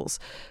religious schools.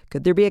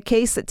 Could there be a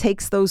case that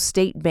takes those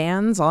state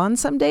bans on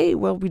someday?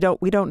 Well, we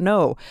don't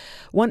know.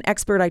 One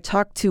expert I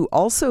talked to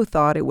also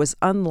thought it was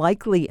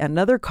unlikely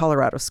another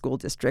Colorado school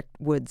district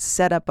would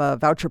set up a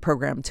voucher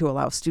program to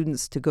allow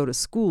students to go to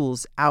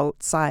schools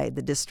outside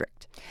the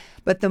district.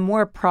 But the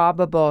more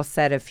probable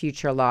set of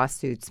future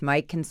lawsuits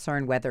might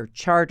concern whether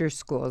charter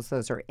schools,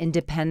 those are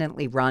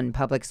independently run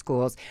public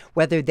schools,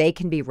 whether they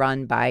can be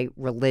run by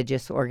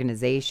religious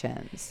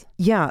organizations.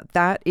 Yeah,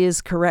 that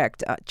is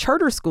correct.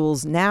 Charter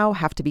schools now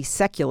have to be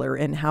secular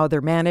in how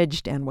they're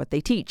managed and what they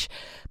teach.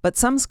 But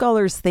some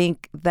scholars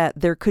think that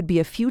there could be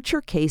a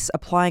future case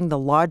applying the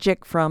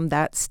logic from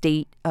that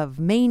state of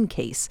Maine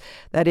case.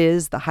 That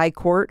is, the High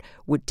Court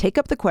would take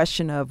up the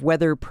question of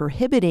whether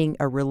prohibiting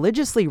a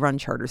religiously run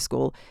charter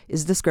school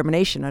is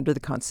discrimination under the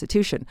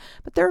Constitution.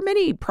 But there are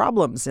many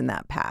problems in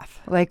that path.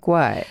 Like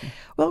what?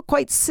 Well,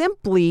 quite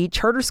simply,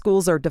 charter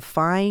schools are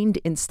defined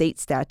in state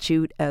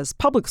statute as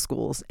public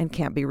schools and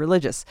can't be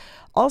religious.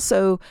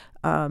 Also,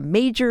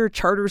 major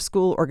charter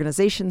school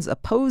organizations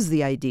oppose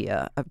the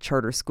idea of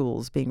charter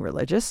schools being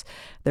religious.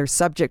 They're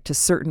subject to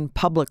certain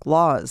public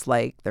laws,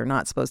 like they're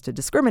not supposed to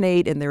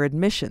discriminate in their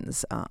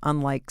admissions,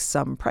 unlike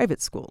some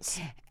private schools.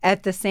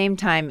 At the same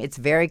time, it's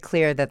very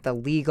clear that the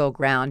legal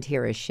ground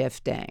here is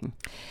shifting.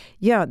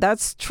 Yeah,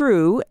 that's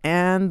true.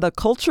 And the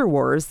culture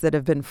wars that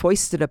have been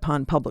foisted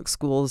upon public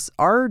schools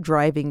are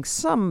driving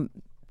some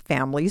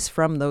families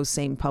from those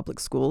same public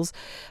schools.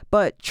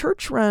 But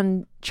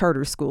church-run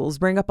charter schools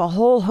bring up a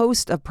whole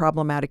host of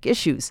problematic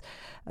issues.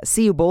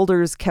 CU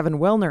Boulder's Kevin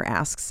Wellner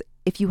asks,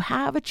 if you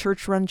have a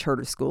church-run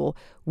charter school,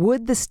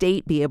 would the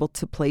state be able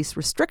to place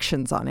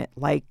restrictions on it,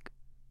 like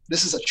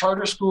this is a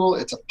charter school,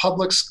 it's a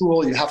public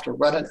school, you have to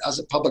run it as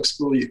a public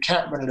school, you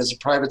can't run it as a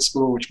private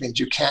school, which means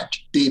you can't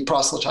be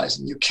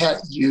proselytizing, you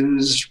can't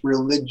use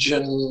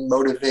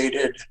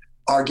religion-motivated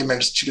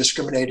arguments to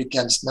discriminate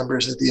against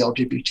members of the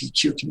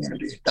LGBTQ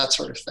community, that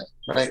sort of thing,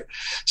 right?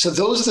 So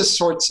those are the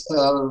sorts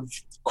of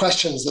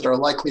questions that are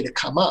likely to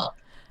come up.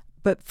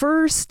 But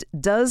first,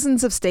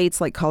 dozens of states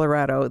like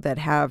Colorado that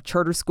have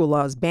charter school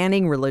laws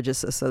banning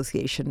religious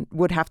association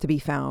would have to be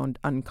found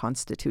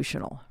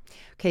unconstitutional.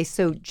 Okay,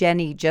 so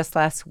Jenny, just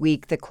last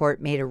week, the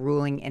court made a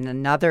ruling in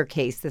another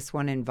case. This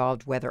one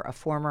involved whether a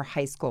former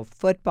high school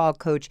football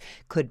coach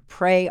could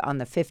pray on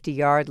the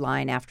 50-yard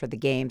line after the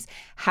games.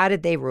 How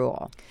did they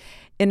rule?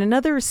 In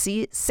another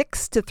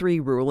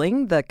 6-3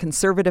 ruling, the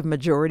conservative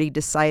majority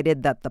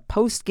decided that the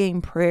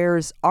post-game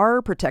prayers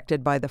are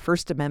protected by the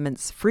First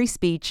Amendment's free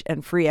speech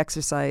and free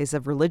exercise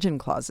of religion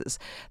clauses.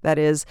 That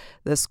is,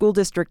 the school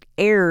district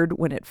erred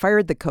when it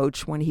fired the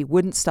coach when he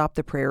wouldn't stop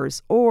the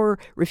prayers or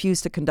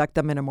refused to conduct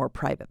them in a more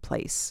private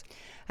place.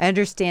 I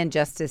understand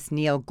Justice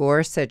Neil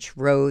Gorsuch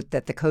wrote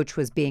that the coach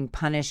was being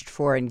punished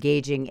for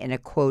engaging in a,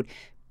 quote,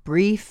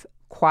 brief,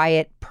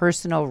 quiet,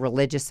 personal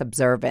religious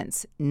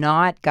observance,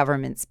 not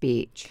government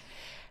speech.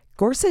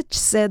 Gorsuch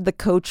said the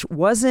coach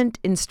wasn't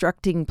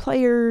instructing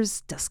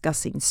players,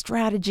 discussing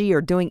strategy,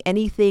 or doing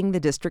anything the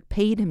district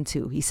paid him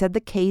to. He said the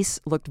case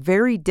looked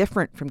very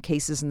different from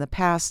cases in the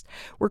past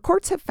where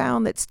courts have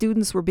found that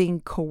students were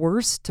being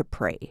coerced to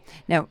pray.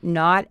 Now,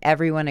 not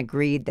everyone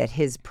agreed that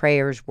his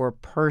prayers were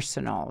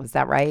personal. Is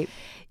that right?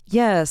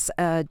 Yes,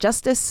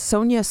 Justice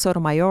Sonia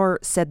Sotomayor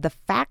said the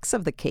facts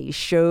of the case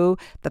show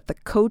that the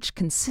coach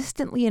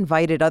consistently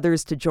invited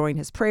others to join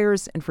his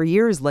prayers and for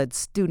years led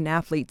student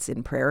athletes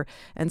in prayer.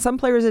 And some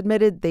players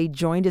admitted they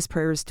joined his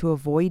prayers to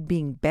avoid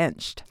being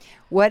benched.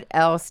 What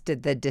else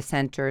did the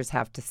dissenters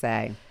have to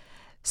say?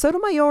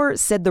 Sotomayor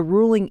said the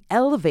ruling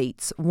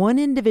elevates one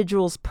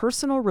individual's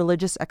personal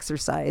religious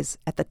exercise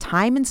at the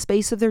time and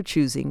space of their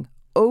choosing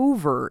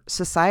over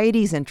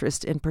society's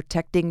interest in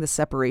protecting the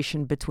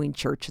separation between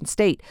church and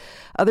state.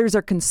 Others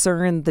are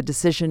concerned the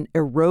decision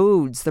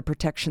erodes the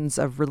protections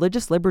of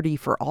religious liberty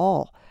for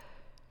all.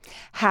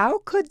 How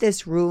could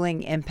this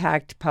ruling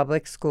impact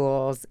public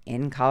schools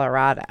in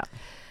Colorado?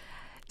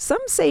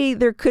 Some say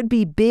there could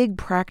be big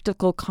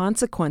practical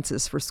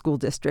consequences for school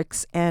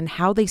districts and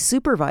how they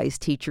supervise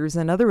teachers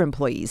and other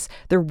employees.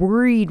 They're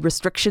worried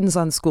restrictions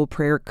on school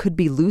prayer could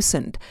be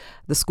loosened.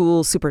 The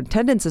School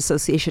Superintendents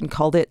Association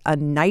called it a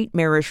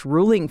nightmarish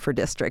ruling for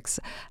districts.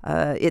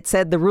 It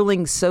said the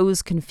ruling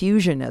sows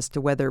confusion as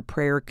to whether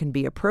prayer can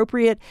be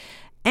appropriate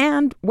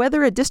and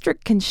whether a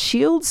district can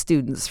shield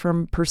students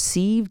from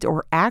perceived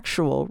or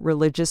actual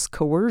religious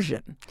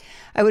coercion.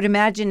 I would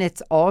imagine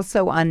it's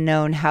also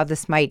unknown how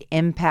this might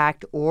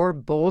impact or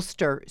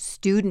bolster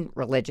student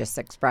religious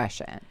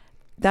expression.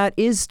 That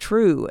is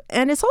true.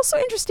 And it's also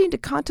interesting to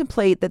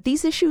contemplate that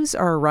these issues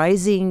are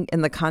arising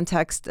in the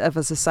context of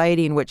a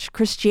society in which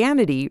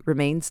Christianity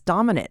remains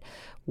dominant.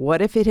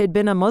 What if it had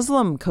been a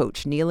Muslim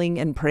coach kneeling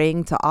and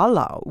praying to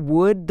Allah?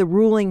 Would the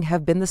ruling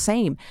have been the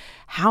same?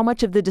 How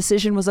much of the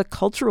decision was a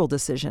cultural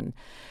decision?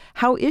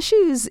 How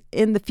issues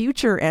in the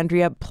future,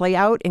 Andrea, play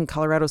out in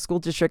Colorado school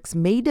districts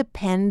may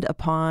depend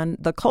upon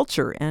the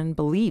culture and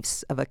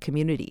beliefs of a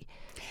community.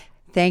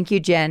 Thank you,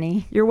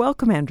 Jenny. You're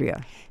welcome,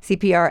 Andrea.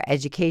 CPR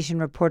education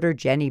reporter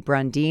Jenny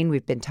Brundin.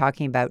 We've been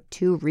talking about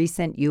 2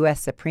 recent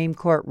U.S. Supreme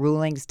Court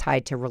rulings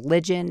tied to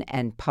religion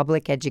and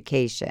public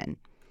education.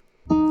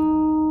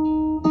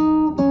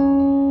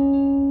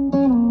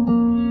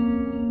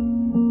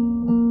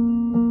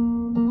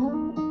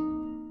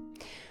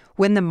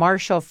 When the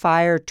Marshall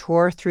Fire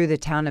tore through the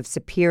town of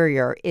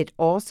Superior, it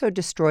also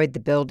destroyed the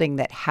building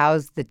that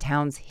housed the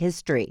town's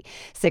history.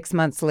 6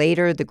 months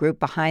later, the group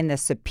behind the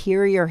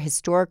Superior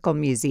Historical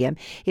Museum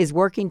is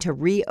working to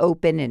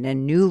reopen in a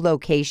new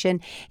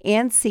location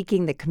and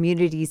seeking the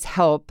community's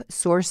help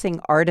sourcing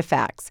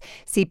artifacts.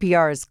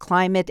 CPR's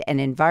climate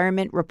and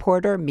environment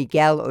reporter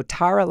Miguel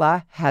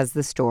Otarala has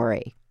the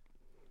story.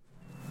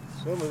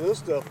 Some of this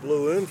stuff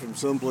blew in from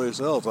someplace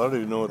else. I don't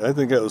even know. I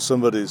think that was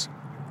somebody's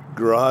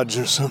garage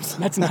or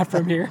something. That's not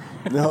from here.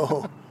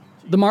 No.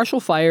 The Marshall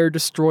Fire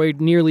destroyed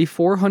nearly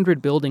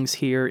 400 buildings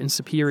here in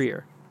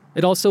Superior.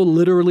 It also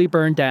literally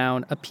burned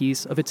down a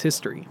piece of its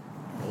history.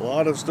 A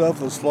lot of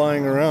stuff was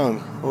flying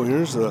around. Oh,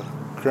 here's the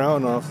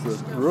crown off the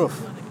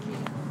roof.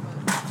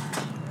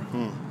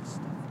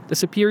 The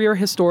Superior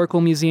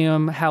Historical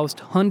Museum housed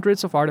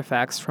hundreds of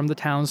artifacts from the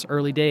town's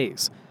early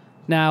days.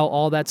 Now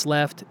all that's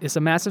left is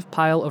a massive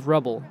pile of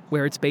rubble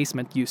where its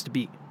basement used to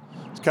be.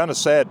 It's kind of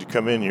sad to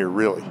come in here,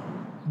 really.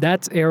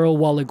 That's Errol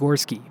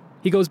Waligorski.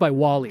 He goes by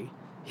Wally.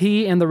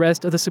 He and the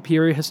rest of the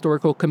Superior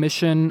Historical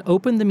Commission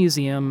opened the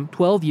museum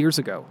 12 years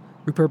ago,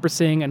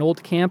 repurposing an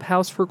old camp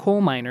house for coal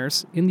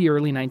miners in the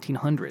early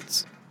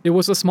 1900s. It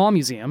was a small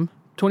museum,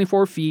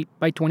 24 feet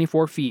by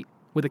 24 feet,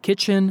 with a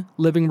kitchen,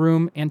 living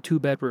room, and 2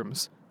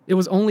 bedrooms. It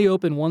was only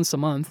open once a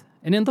month,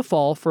 and in the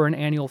fall for an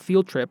annual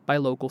field trip by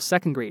local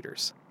second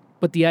graders.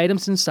 But the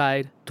items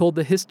inside told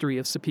the history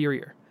of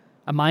Superior,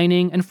 a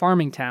mining and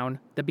farming town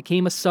that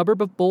became a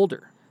suburb of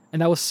Boulder,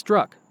 and that was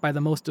struck by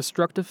the most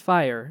destructive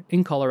fire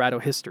in Colorado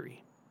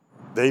history.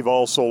 They've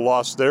also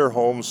lost their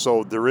homes,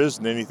 so there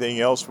isn't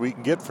anything else we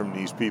can get from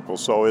these people.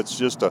 So it's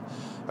just a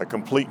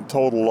complete and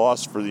total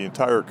loss for the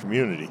entire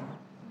community.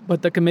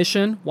 But the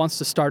commission wants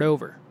to start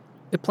over.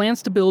 It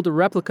plans to build a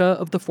replica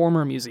of the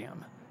former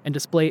museum and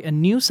display a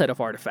new set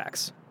of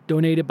artifacts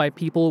donated by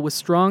people with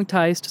strong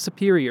ties to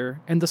Superior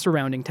and the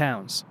surrounding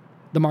towns.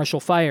 The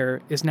Marshall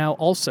Fire is now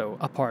also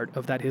a part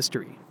of that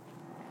history.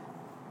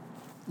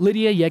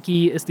 Lydia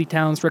Yecki is the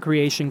town's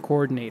recreation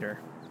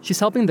coordinator. She's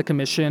helping the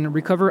commission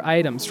recover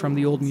items from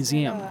the old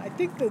museum. I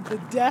think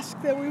the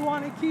desk that we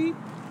want to keep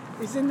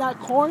is in that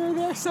corner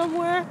there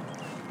somewhere.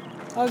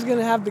 I was going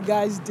to have the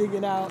guys dig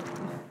it out.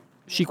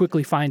 She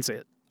quickly finds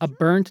it, a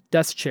burnt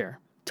desk chair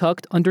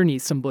tucked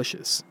underneath some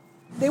bushes.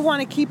 They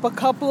want to keep a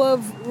couple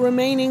of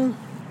remaining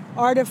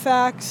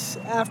artifacts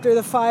after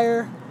the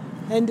fire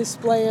and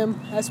display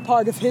them as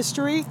part of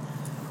history.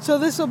 So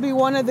this will be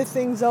one of the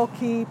things they'll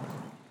keep.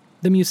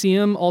 The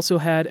museum also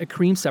had a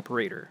cream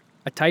separator,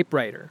 a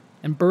typewriter,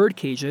 and bird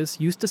cages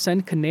used to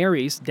send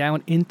canaries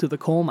down into the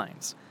coal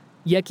mines.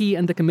 Yecki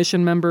and the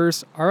commission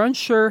members are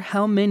unsure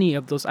how many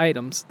of those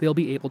items they'll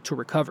be able to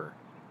recover.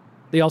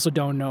 They also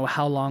don't know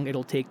how long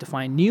it'll take to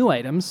find new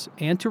items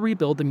and to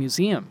rebuild the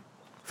museum.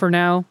 For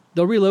now,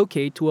 they'll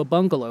relocate to a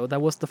bungalow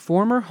that was the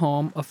former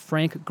home of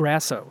Frank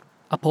Grasso,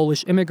 a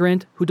Polish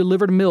immigrant who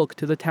delivered milk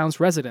to the town's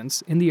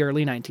residents in the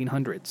early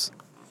 1900s.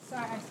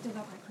 Sorry, I still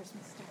got my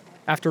Christmas stuff.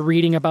 After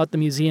reading about the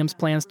museum's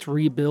plans to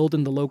rebuild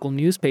in the local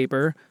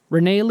newspaper,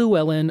 Renee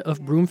Llewellyn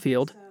of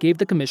Broomfield gave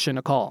the commission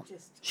a call.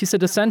 She's a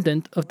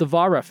descendant of the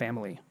Vara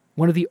family,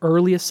 one of the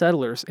earliest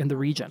settlers in the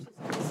region.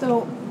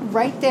 So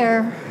right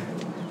there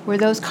where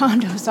those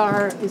condos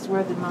are is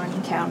where the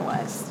mining town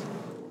was.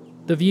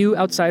 The view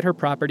outside her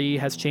property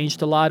has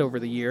changed a lot over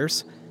the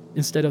years.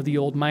 Instead of the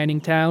old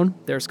mining town,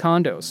 there's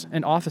condos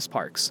and office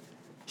parks.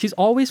 She's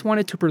always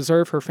wanted to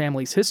preserve her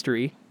family's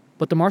history,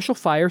 but the Marshall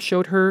Fire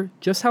showed her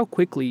just how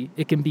quickly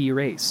it can be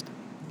erased.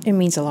 It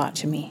means a lot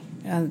to me.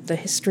 The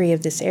history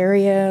of this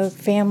area,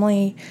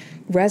 family,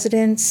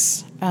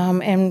 residents,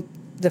 and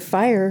the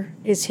fire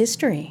is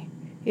history.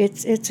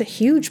 It's a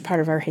huge part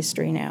of our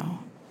history now.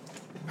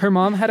 Her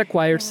mom had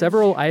acquired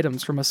several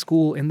items from a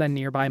school in the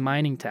nearby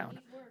mining town,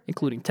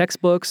 including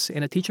textbooks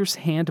and a teacher's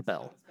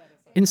handbell.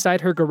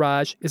 Inside her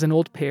garage is an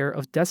old pair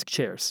of desk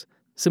chairs,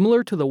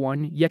 similar to the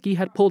one Yeki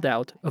had pulled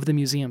out of the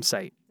museum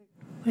site.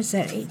 What is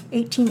that,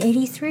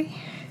 1883?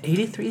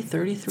 83,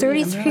 33?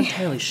 33? I'm not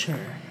entirely sure.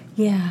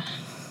 Yeah.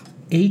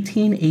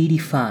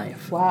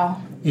 1885.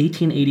 Wow.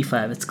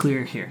 1885, it's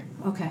clear here.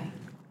 Okay.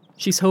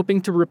 She's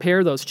hoping to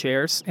repair those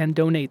chairs and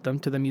donate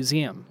them to the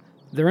museum.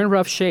 They're in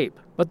rough shape,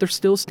 but they're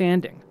still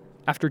standing,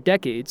 after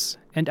decades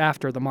and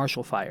after the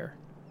Marshall Fire.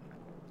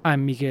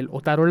 I'm Miguel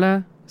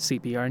Otarola,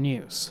 CPR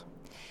News.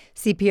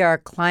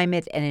 CPR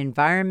climate and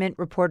environment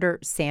reporter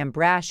Sam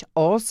Brash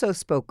also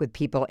spoke with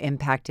people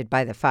impacted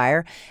by the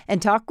fire and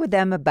talked with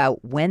them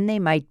about when they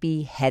might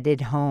be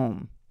headed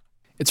home.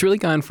 It's really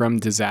gone from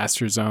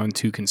disaster zone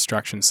to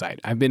construction site.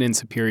 I've been in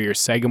Superior's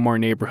Sagamore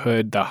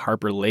neighborhood, the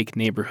Harper Lake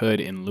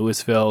neighborhood in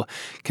Louisville.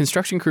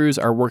 Construction crews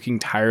are working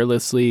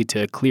tirelessly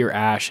to clear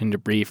ash and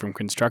debris from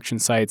construction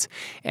sites,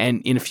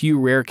 and in a few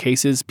rare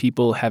cases,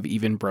 people have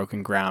even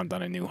broken ground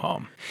on a new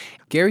home.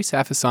 Gary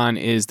Safasan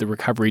is the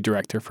recovery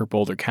director for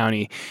Boulder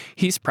County.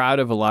 He's proud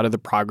of a lot of the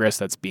progress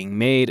that's being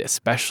made,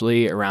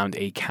 especially around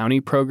a county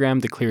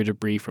program to clear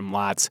debris from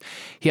lots.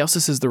 He also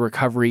says the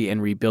recovery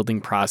and rebuilding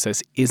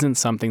process isn't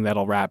something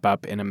that'll wrap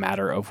up in a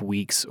matter of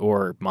weeks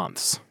or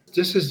months.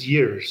 This is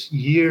years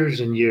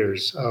and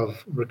years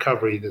of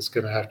recovery that's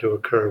going to have to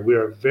occur. We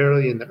are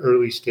very in the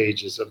early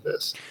stages of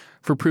this.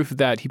 For proof of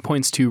that, he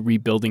points to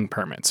rebuilding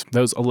permits.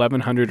 Those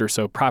 1,100 or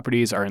so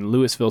properties are in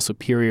Louisville,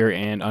 Superior,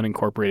 and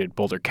unincorporated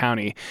Boulder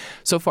County.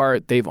 So far,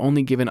 they've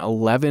only given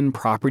 11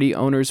 property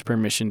owners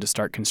permission to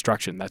start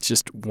construction. That's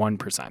just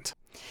 1%.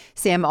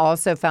 Sam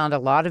also found a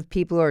lot of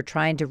people who are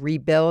trying to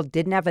rebuild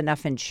didn't have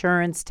enough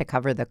insurance to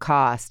cover the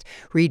cost.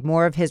 Read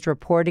more of his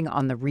reporting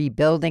on the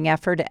rebuilding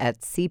effort at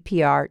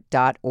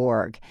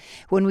CPR.org.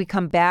 When we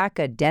come back,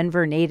 a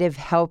Denver native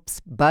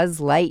helps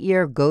Buzz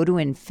Lightyear go to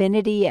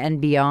infinity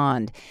and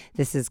beyond.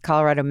 This is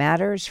Colorado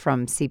Matters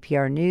from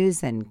CPR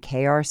News and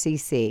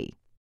KRCC.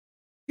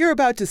 You're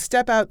about to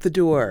step out the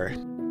door.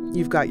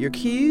 You've got your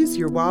keys,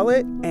 your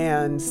wallet,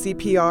 and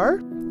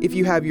CPR. If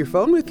you have your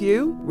phone with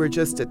you, we're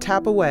just a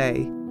tap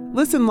away.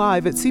 Listen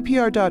live at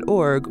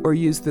CPR.org or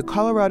use the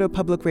Colorado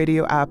Public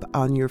Radio app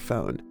on your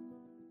phone.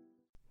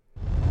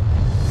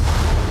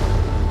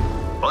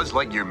 Buzz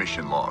Lightyear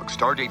mission log,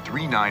 stardate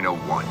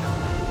 3901.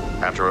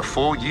 After a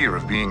full year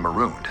of being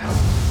marooned,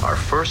 our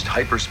first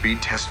hyperspeed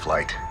test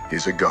flight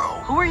is a go.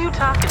 Who are you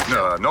talking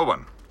to? No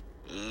one.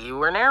 You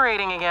were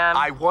narrating again.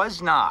 I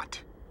was not.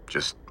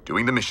 Just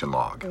doing the mission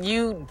log.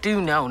 You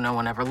do know no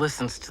one ever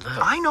listens to those.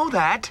 I know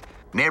that.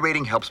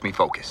 Narrating helps me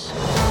focus.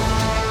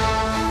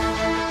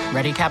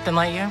 Ready, Captain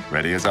Lightyear?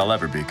 Ready as I'll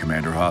ever be,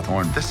 Commander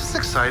Hawthorne. This is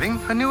exciting.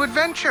 A new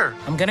adventure.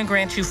 I'm gonna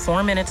grant you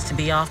 4 minutes to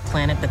be off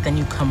planet, but then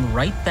you come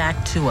right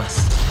back to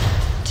us.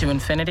 To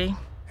infinity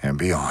and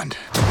beyond.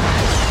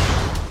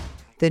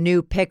 The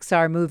new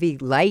Pixar movie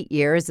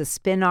Lightyear is a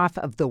spin-off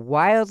of the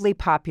wildly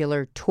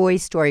popular Toy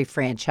Story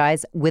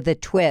franchise with a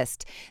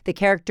twist. The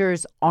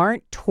characters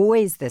aren't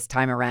toys this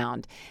time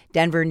around.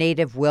 Denver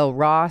native Will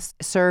Ross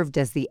served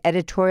as the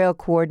editorial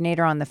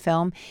coordinator on the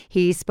film.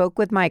 He spoke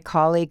with my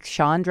colleague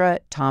Chandra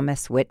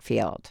Thomas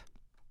Whitfield.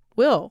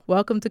 Will,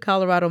 welcome to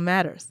Colorado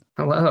Matters.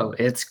 Hello,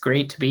 it's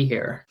great to be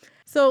here.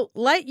 So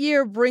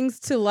Lightyear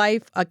brings to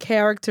life a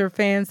character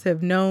fans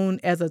have known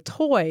as a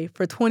toy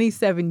for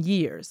 27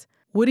 years.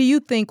 What do you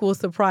think will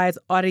surprise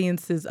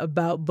audiences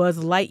about Buzz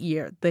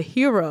Lightyear, the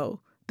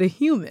hero, the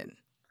human?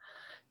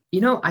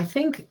 You know, I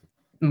think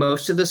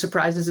most of the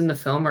surprises in the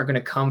film are going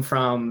to come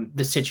from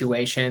the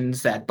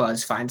situations that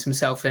Buzz finds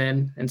himself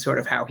in and sort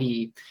of how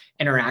he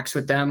interacts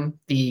with them,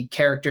 the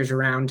characters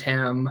around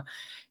him,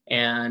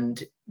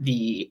 and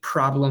the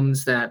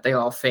problems that they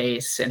all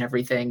face and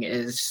everything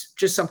is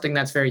just something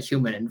that's very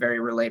human and very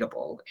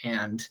relatable.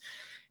 And,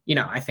 you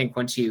know, I think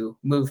once you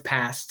move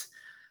past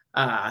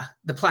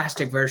the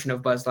plastic version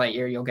of Buzz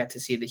Lightyear, you'll get to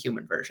see the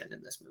human version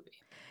in this movie.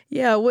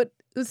 Yeah, what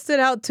stood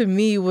out to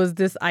me was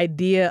this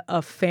idea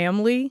of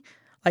family.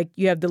 Like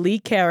you have the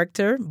lead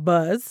character,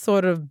 Buzz,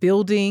 sort of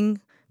building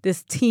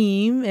this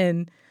team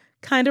and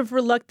kind of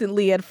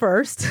reluctantly at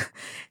first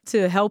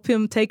to help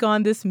him take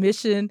on this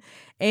mission.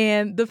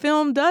 And the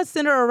film does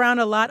center around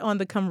a lot on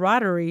the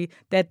camaraderie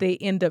that they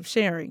end up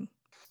sharing.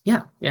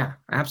 Yeah,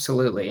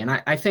 absolutely. And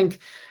I think,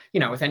 you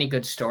know, with any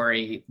good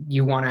story,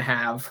 you want to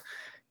have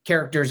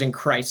characters in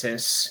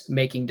crisis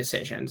making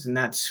decisions. And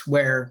that's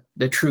where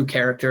the true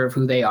character of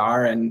who they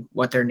are and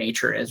what their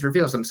nature is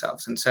reveals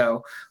themselves. And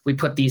so we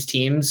put these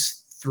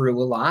teams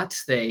through a lot.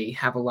 They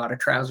have a lot of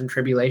trials and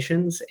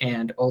tribulations,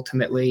 and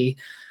ultimately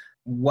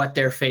what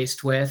they're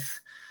faced with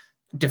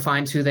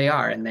defines who they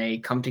are, and they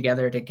come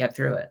together to get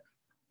through it.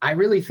 I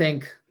really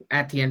think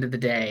at the end of the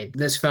day,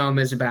 this film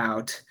is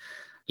about,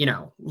 you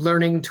know,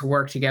 learning to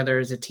work together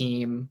as a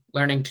team,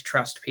 learning to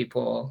trust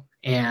people,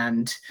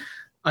 and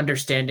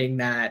understanding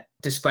that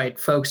despite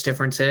folks'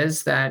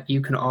 differences, that you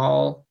can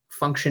all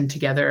function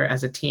together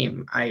as a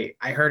team. I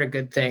heard a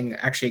good thing,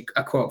 actually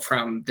a quote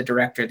from the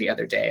director the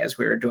other day as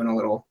we were doing a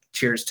little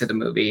cheers to the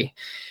movie.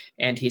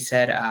 And he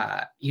said,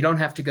 you don't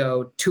have to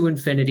go to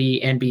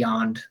infinity and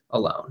beyond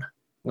alone,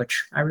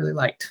 which I really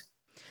liked.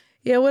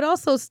 Yeah, what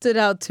also stood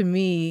out to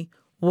me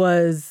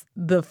was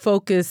the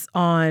focus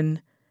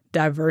on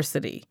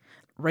diversity,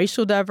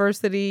 racial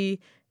diversity,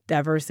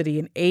 diversity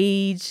in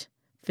age,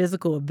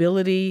 physical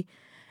ability.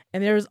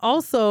 And there was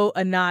also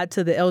a nod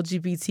to the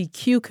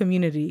LGBTQ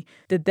community.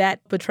 Did that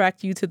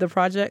attract you to the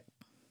project?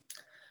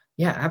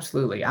 Yeah,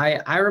 absolutely.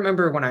 I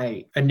remember when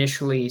I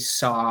initially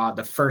saw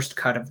the first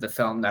cut of the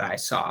film that I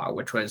saw,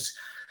 which was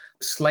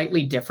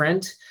slightly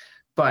different,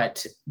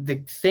 but the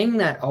thing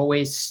that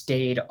always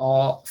stayed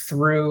all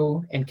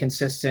through and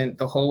consistent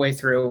the whole way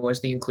through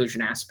was the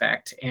inclusion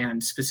aspect,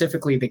 and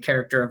specifically the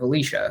character of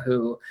Alicia,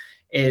 who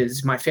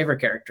is my favorite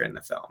character in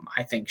the film.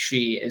 I think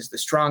she is the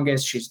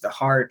strongest, she's the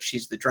heart,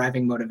 she's the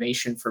driving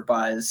motivation for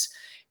Buzz,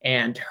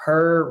 and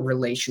her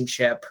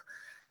relationship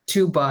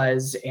to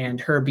Buzz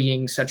and her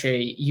being such a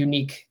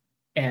unique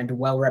and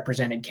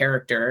well-represented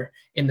character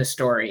in the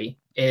story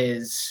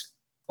is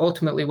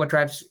ultimately what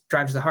drives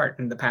the heart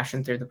and the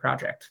passion through the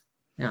project.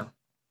 Yeah.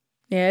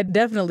 Yeah, it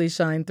definitely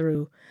shined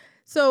through.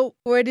 So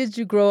where did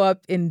you grow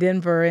up in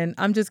Denver? And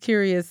I'm just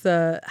curious,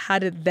 how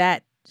did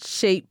that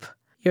shape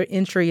your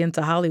entry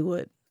into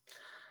Hollywood?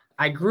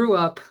 I grew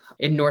up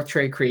in North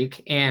Cherry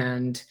Creek,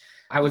 and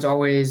I was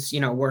always,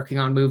 working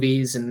on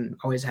movies and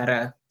always had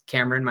a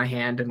camera in my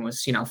hand and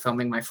was,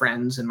 filming my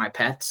friends and my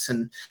pets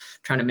and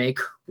trying to make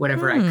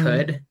whatever I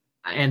could.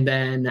 And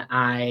then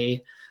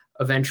I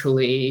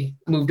eventually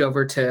moved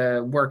over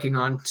to working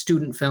on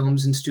student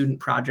films and student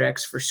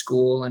projects for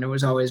school. And it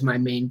was always my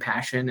main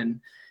passion. And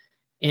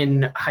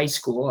in high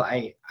school,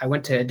 I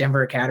went to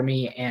Denver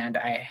Academy, and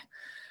I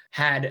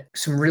had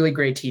some really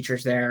great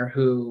teachers there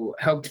who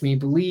helped me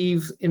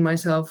believe in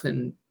myself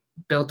and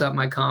built up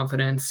my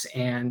confidence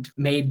and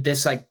made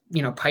this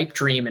pipe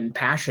dream and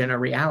passion a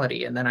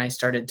reality. And then I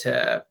started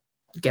to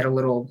get a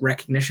little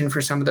recognition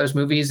for some of those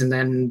movies. And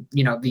then,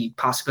 the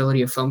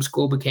possibility of film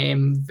school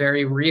became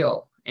very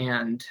real.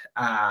 And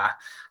I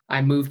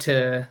moved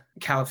to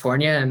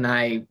California, and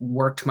I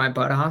worked my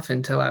butt off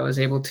until I was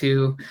able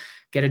to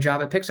get a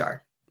job at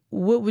Pixar.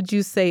 What would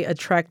you say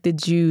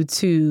attracted you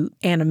to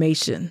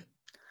animation?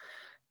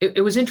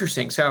 It was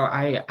interesting. So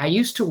I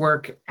used to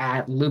work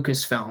at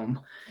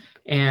Lucasfilm,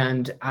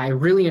 and I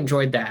really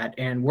enjoyed that.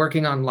 And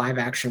working on live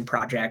action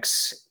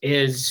projects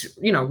is,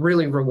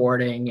 really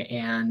rewarding,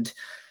 and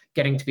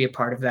getting to be a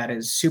part of that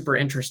is super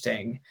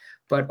interesting.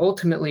 But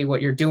ultimately,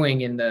 what you're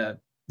doing in the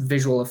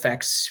visual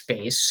effects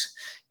space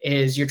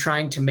is you're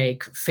trying to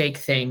make fake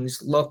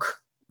things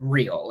look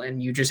real,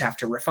 and you just have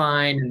to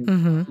refine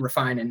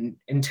and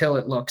until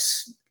it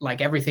looks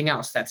like everything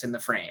else that's in the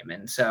frame.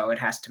 And so it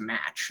has to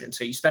match. And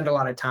so you spend a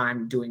lot of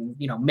time doing,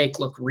 make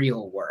look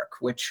real work,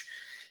 which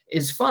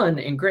is fun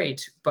and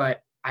great.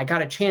 But I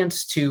got a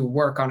chance to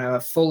work on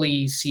a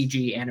fully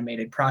CG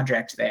animated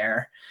project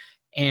there.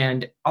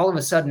 And all of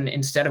a sudden,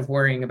 instead of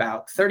worrying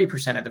about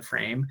 30% of the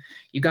frame,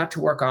 you got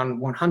to work on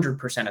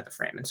 100% of the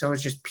frame. And so it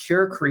was just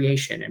pure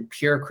creation and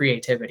pure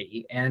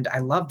creativity. And I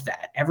loved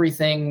that.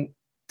 Everything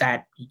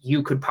that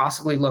you could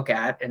possibly look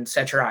at and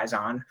set your eyes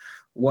on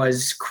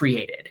was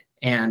created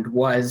and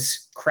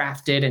was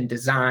crafted and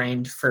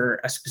designed for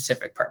a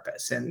specific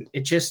purpose. And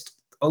it just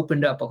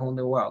opened up a whole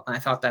new world. And I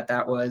thought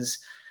that was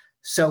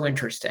so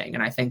interesting.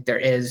 And I think there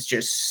is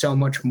just so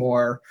much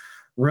more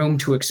room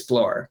to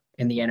explore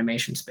in the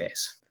animation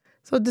space.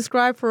 So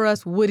describe for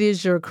us, what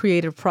is your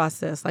creative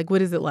process?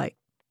 What is it like?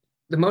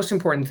 The most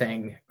important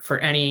thing for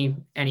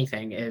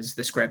anything is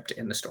the script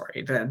and the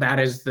story. That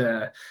is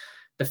the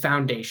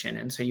foundation.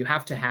 And so you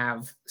have to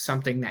have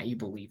something that you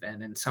believe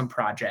in and some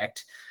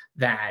project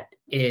that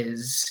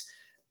is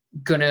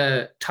going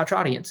to touch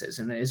audiences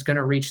and is going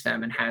to reach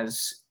them and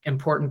has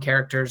important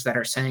characters that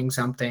are saying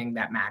something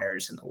that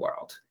matters in the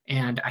world.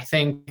 And I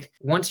think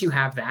once you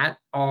have that,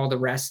 all the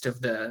rest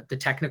of the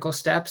technical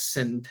steps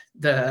and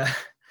the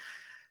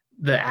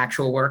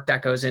actual work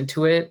that goes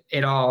into it,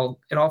 it all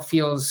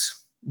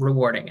feels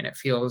rewarding, and it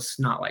feels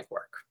not like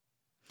work.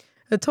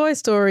 The Toy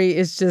Story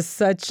is just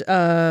such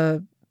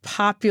a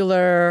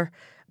popular,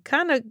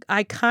 kind of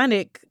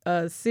iconic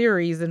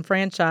series and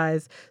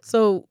franchise.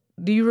 So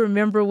do you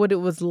remember what it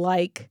was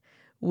like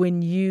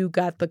when you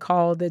got the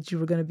call that you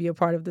were going to be a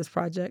part of this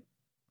project?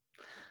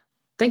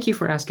 Thank you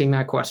for asking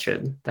that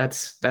question.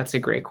 That's a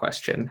great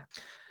question.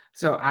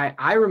 So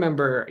I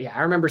remember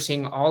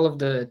seeing all of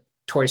the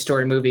Toy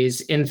Story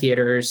movies in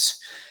theaters,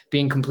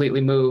 being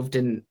completely moved,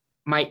 and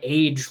my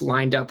age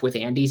lined up with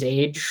Andy's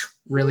age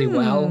really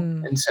well.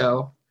 And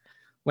so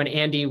when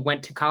Andy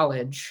went to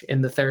college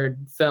in the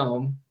third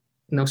film,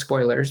 no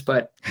spoilers,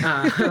 but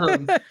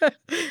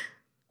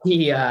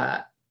he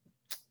I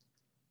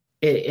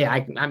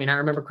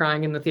remember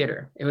crying in the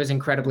theater. It was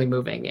incredibly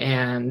moving.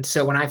 And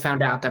so when I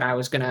found out that I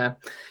was going to,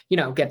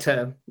 get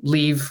to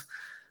leave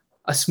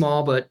a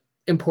small but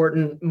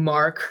important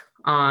mark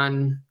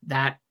on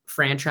that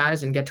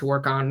franchise and get to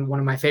work on one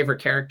of my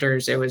favorite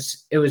characters, it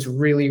was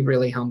really,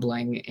 really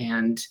humbling,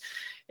 and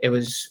it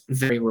was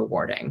very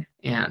rewarding.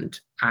 And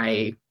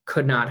I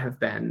could not have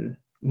been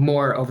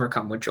more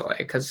overcome with joy,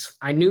 because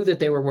I knew that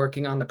they were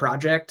working on the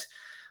project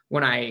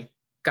when I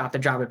got the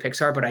job at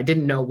Pixar, but I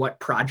didn't know what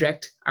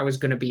project I was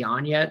going to be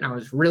on yet. And I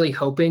was really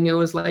hoping it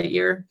was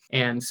Lightyear.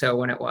 And so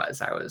when it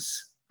was, I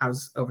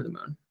was over the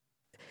moon.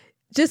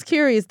 Just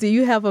curious, do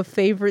you have a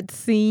favorite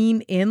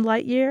scene in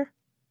Lightyear?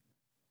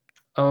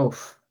 Oh,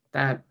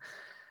 that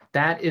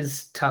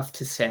is tough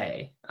to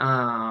say.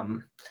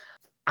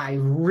 I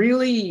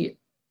really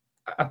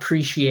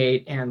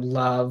appreciate and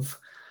love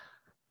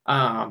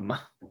a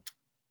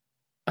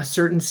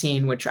certain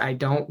scene, which I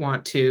don't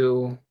want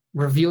to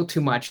reveal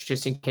too much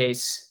just in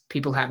case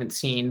people haven't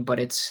seen, but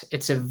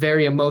it's a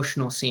very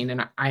emotional scene.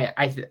 And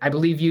I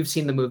believe you've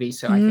seen the movie,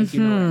 so I think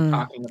you know what I'm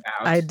talking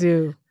about. I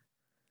do.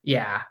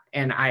 Yeah.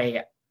 And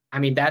I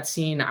mean, that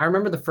scene, I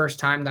remember the first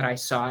time that I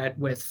saw it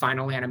with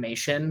final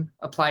animation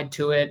applied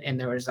to it. And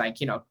there was like,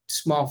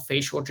 small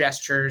facial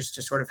gestures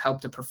to sort of help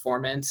the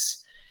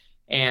performance.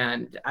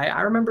 And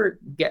I remember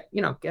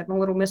getting a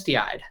little misty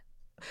eyed.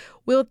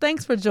 Will,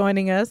 thanks for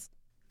joining us.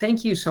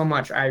 Thank you so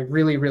much. I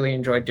really, really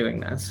enjoyed doing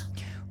this.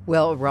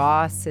 Will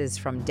Ross is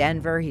from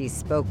Denver. He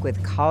spoke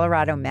with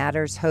Colorado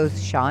Matters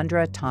host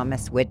Chandra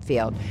Thomas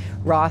Whitfield.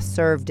 Ross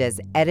served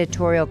as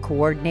editorial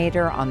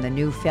coordinator on the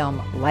new film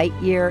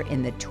Lightyear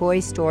in the Toy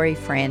Story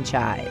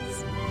franchise.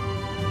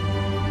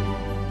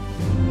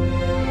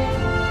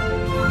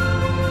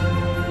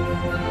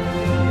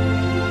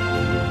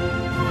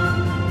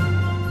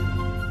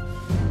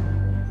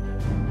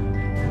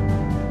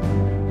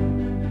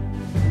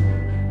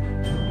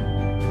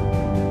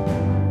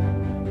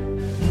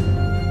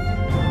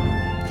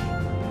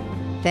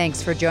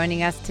 Thanks for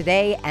joining us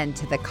today, and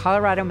to the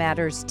Colorado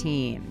Matters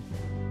team.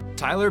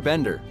 Tyler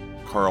Bender,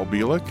 Carl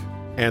Bielek,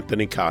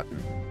 Anthony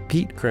Cotton,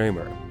 Pete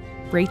Kramer,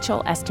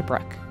 Rachel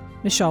Estabrook,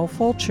 Michelle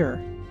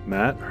Fulcher,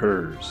 Matt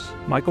Hers,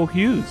 Michael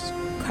Hughes,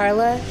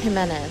 Carla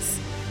Jimenez,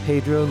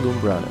 Pedro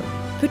Lumbrano,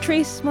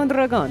 Patrice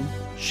Mondragon,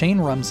 Shane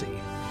Rumsey,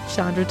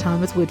 Chandra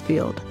Thomas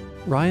Whitfield,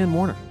 Ryan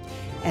Warner.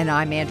 And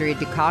I'm Andrea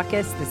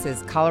Dukakis. This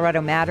is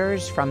Colorado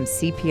Matters from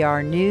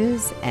CPR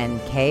News and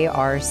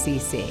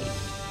KRCC.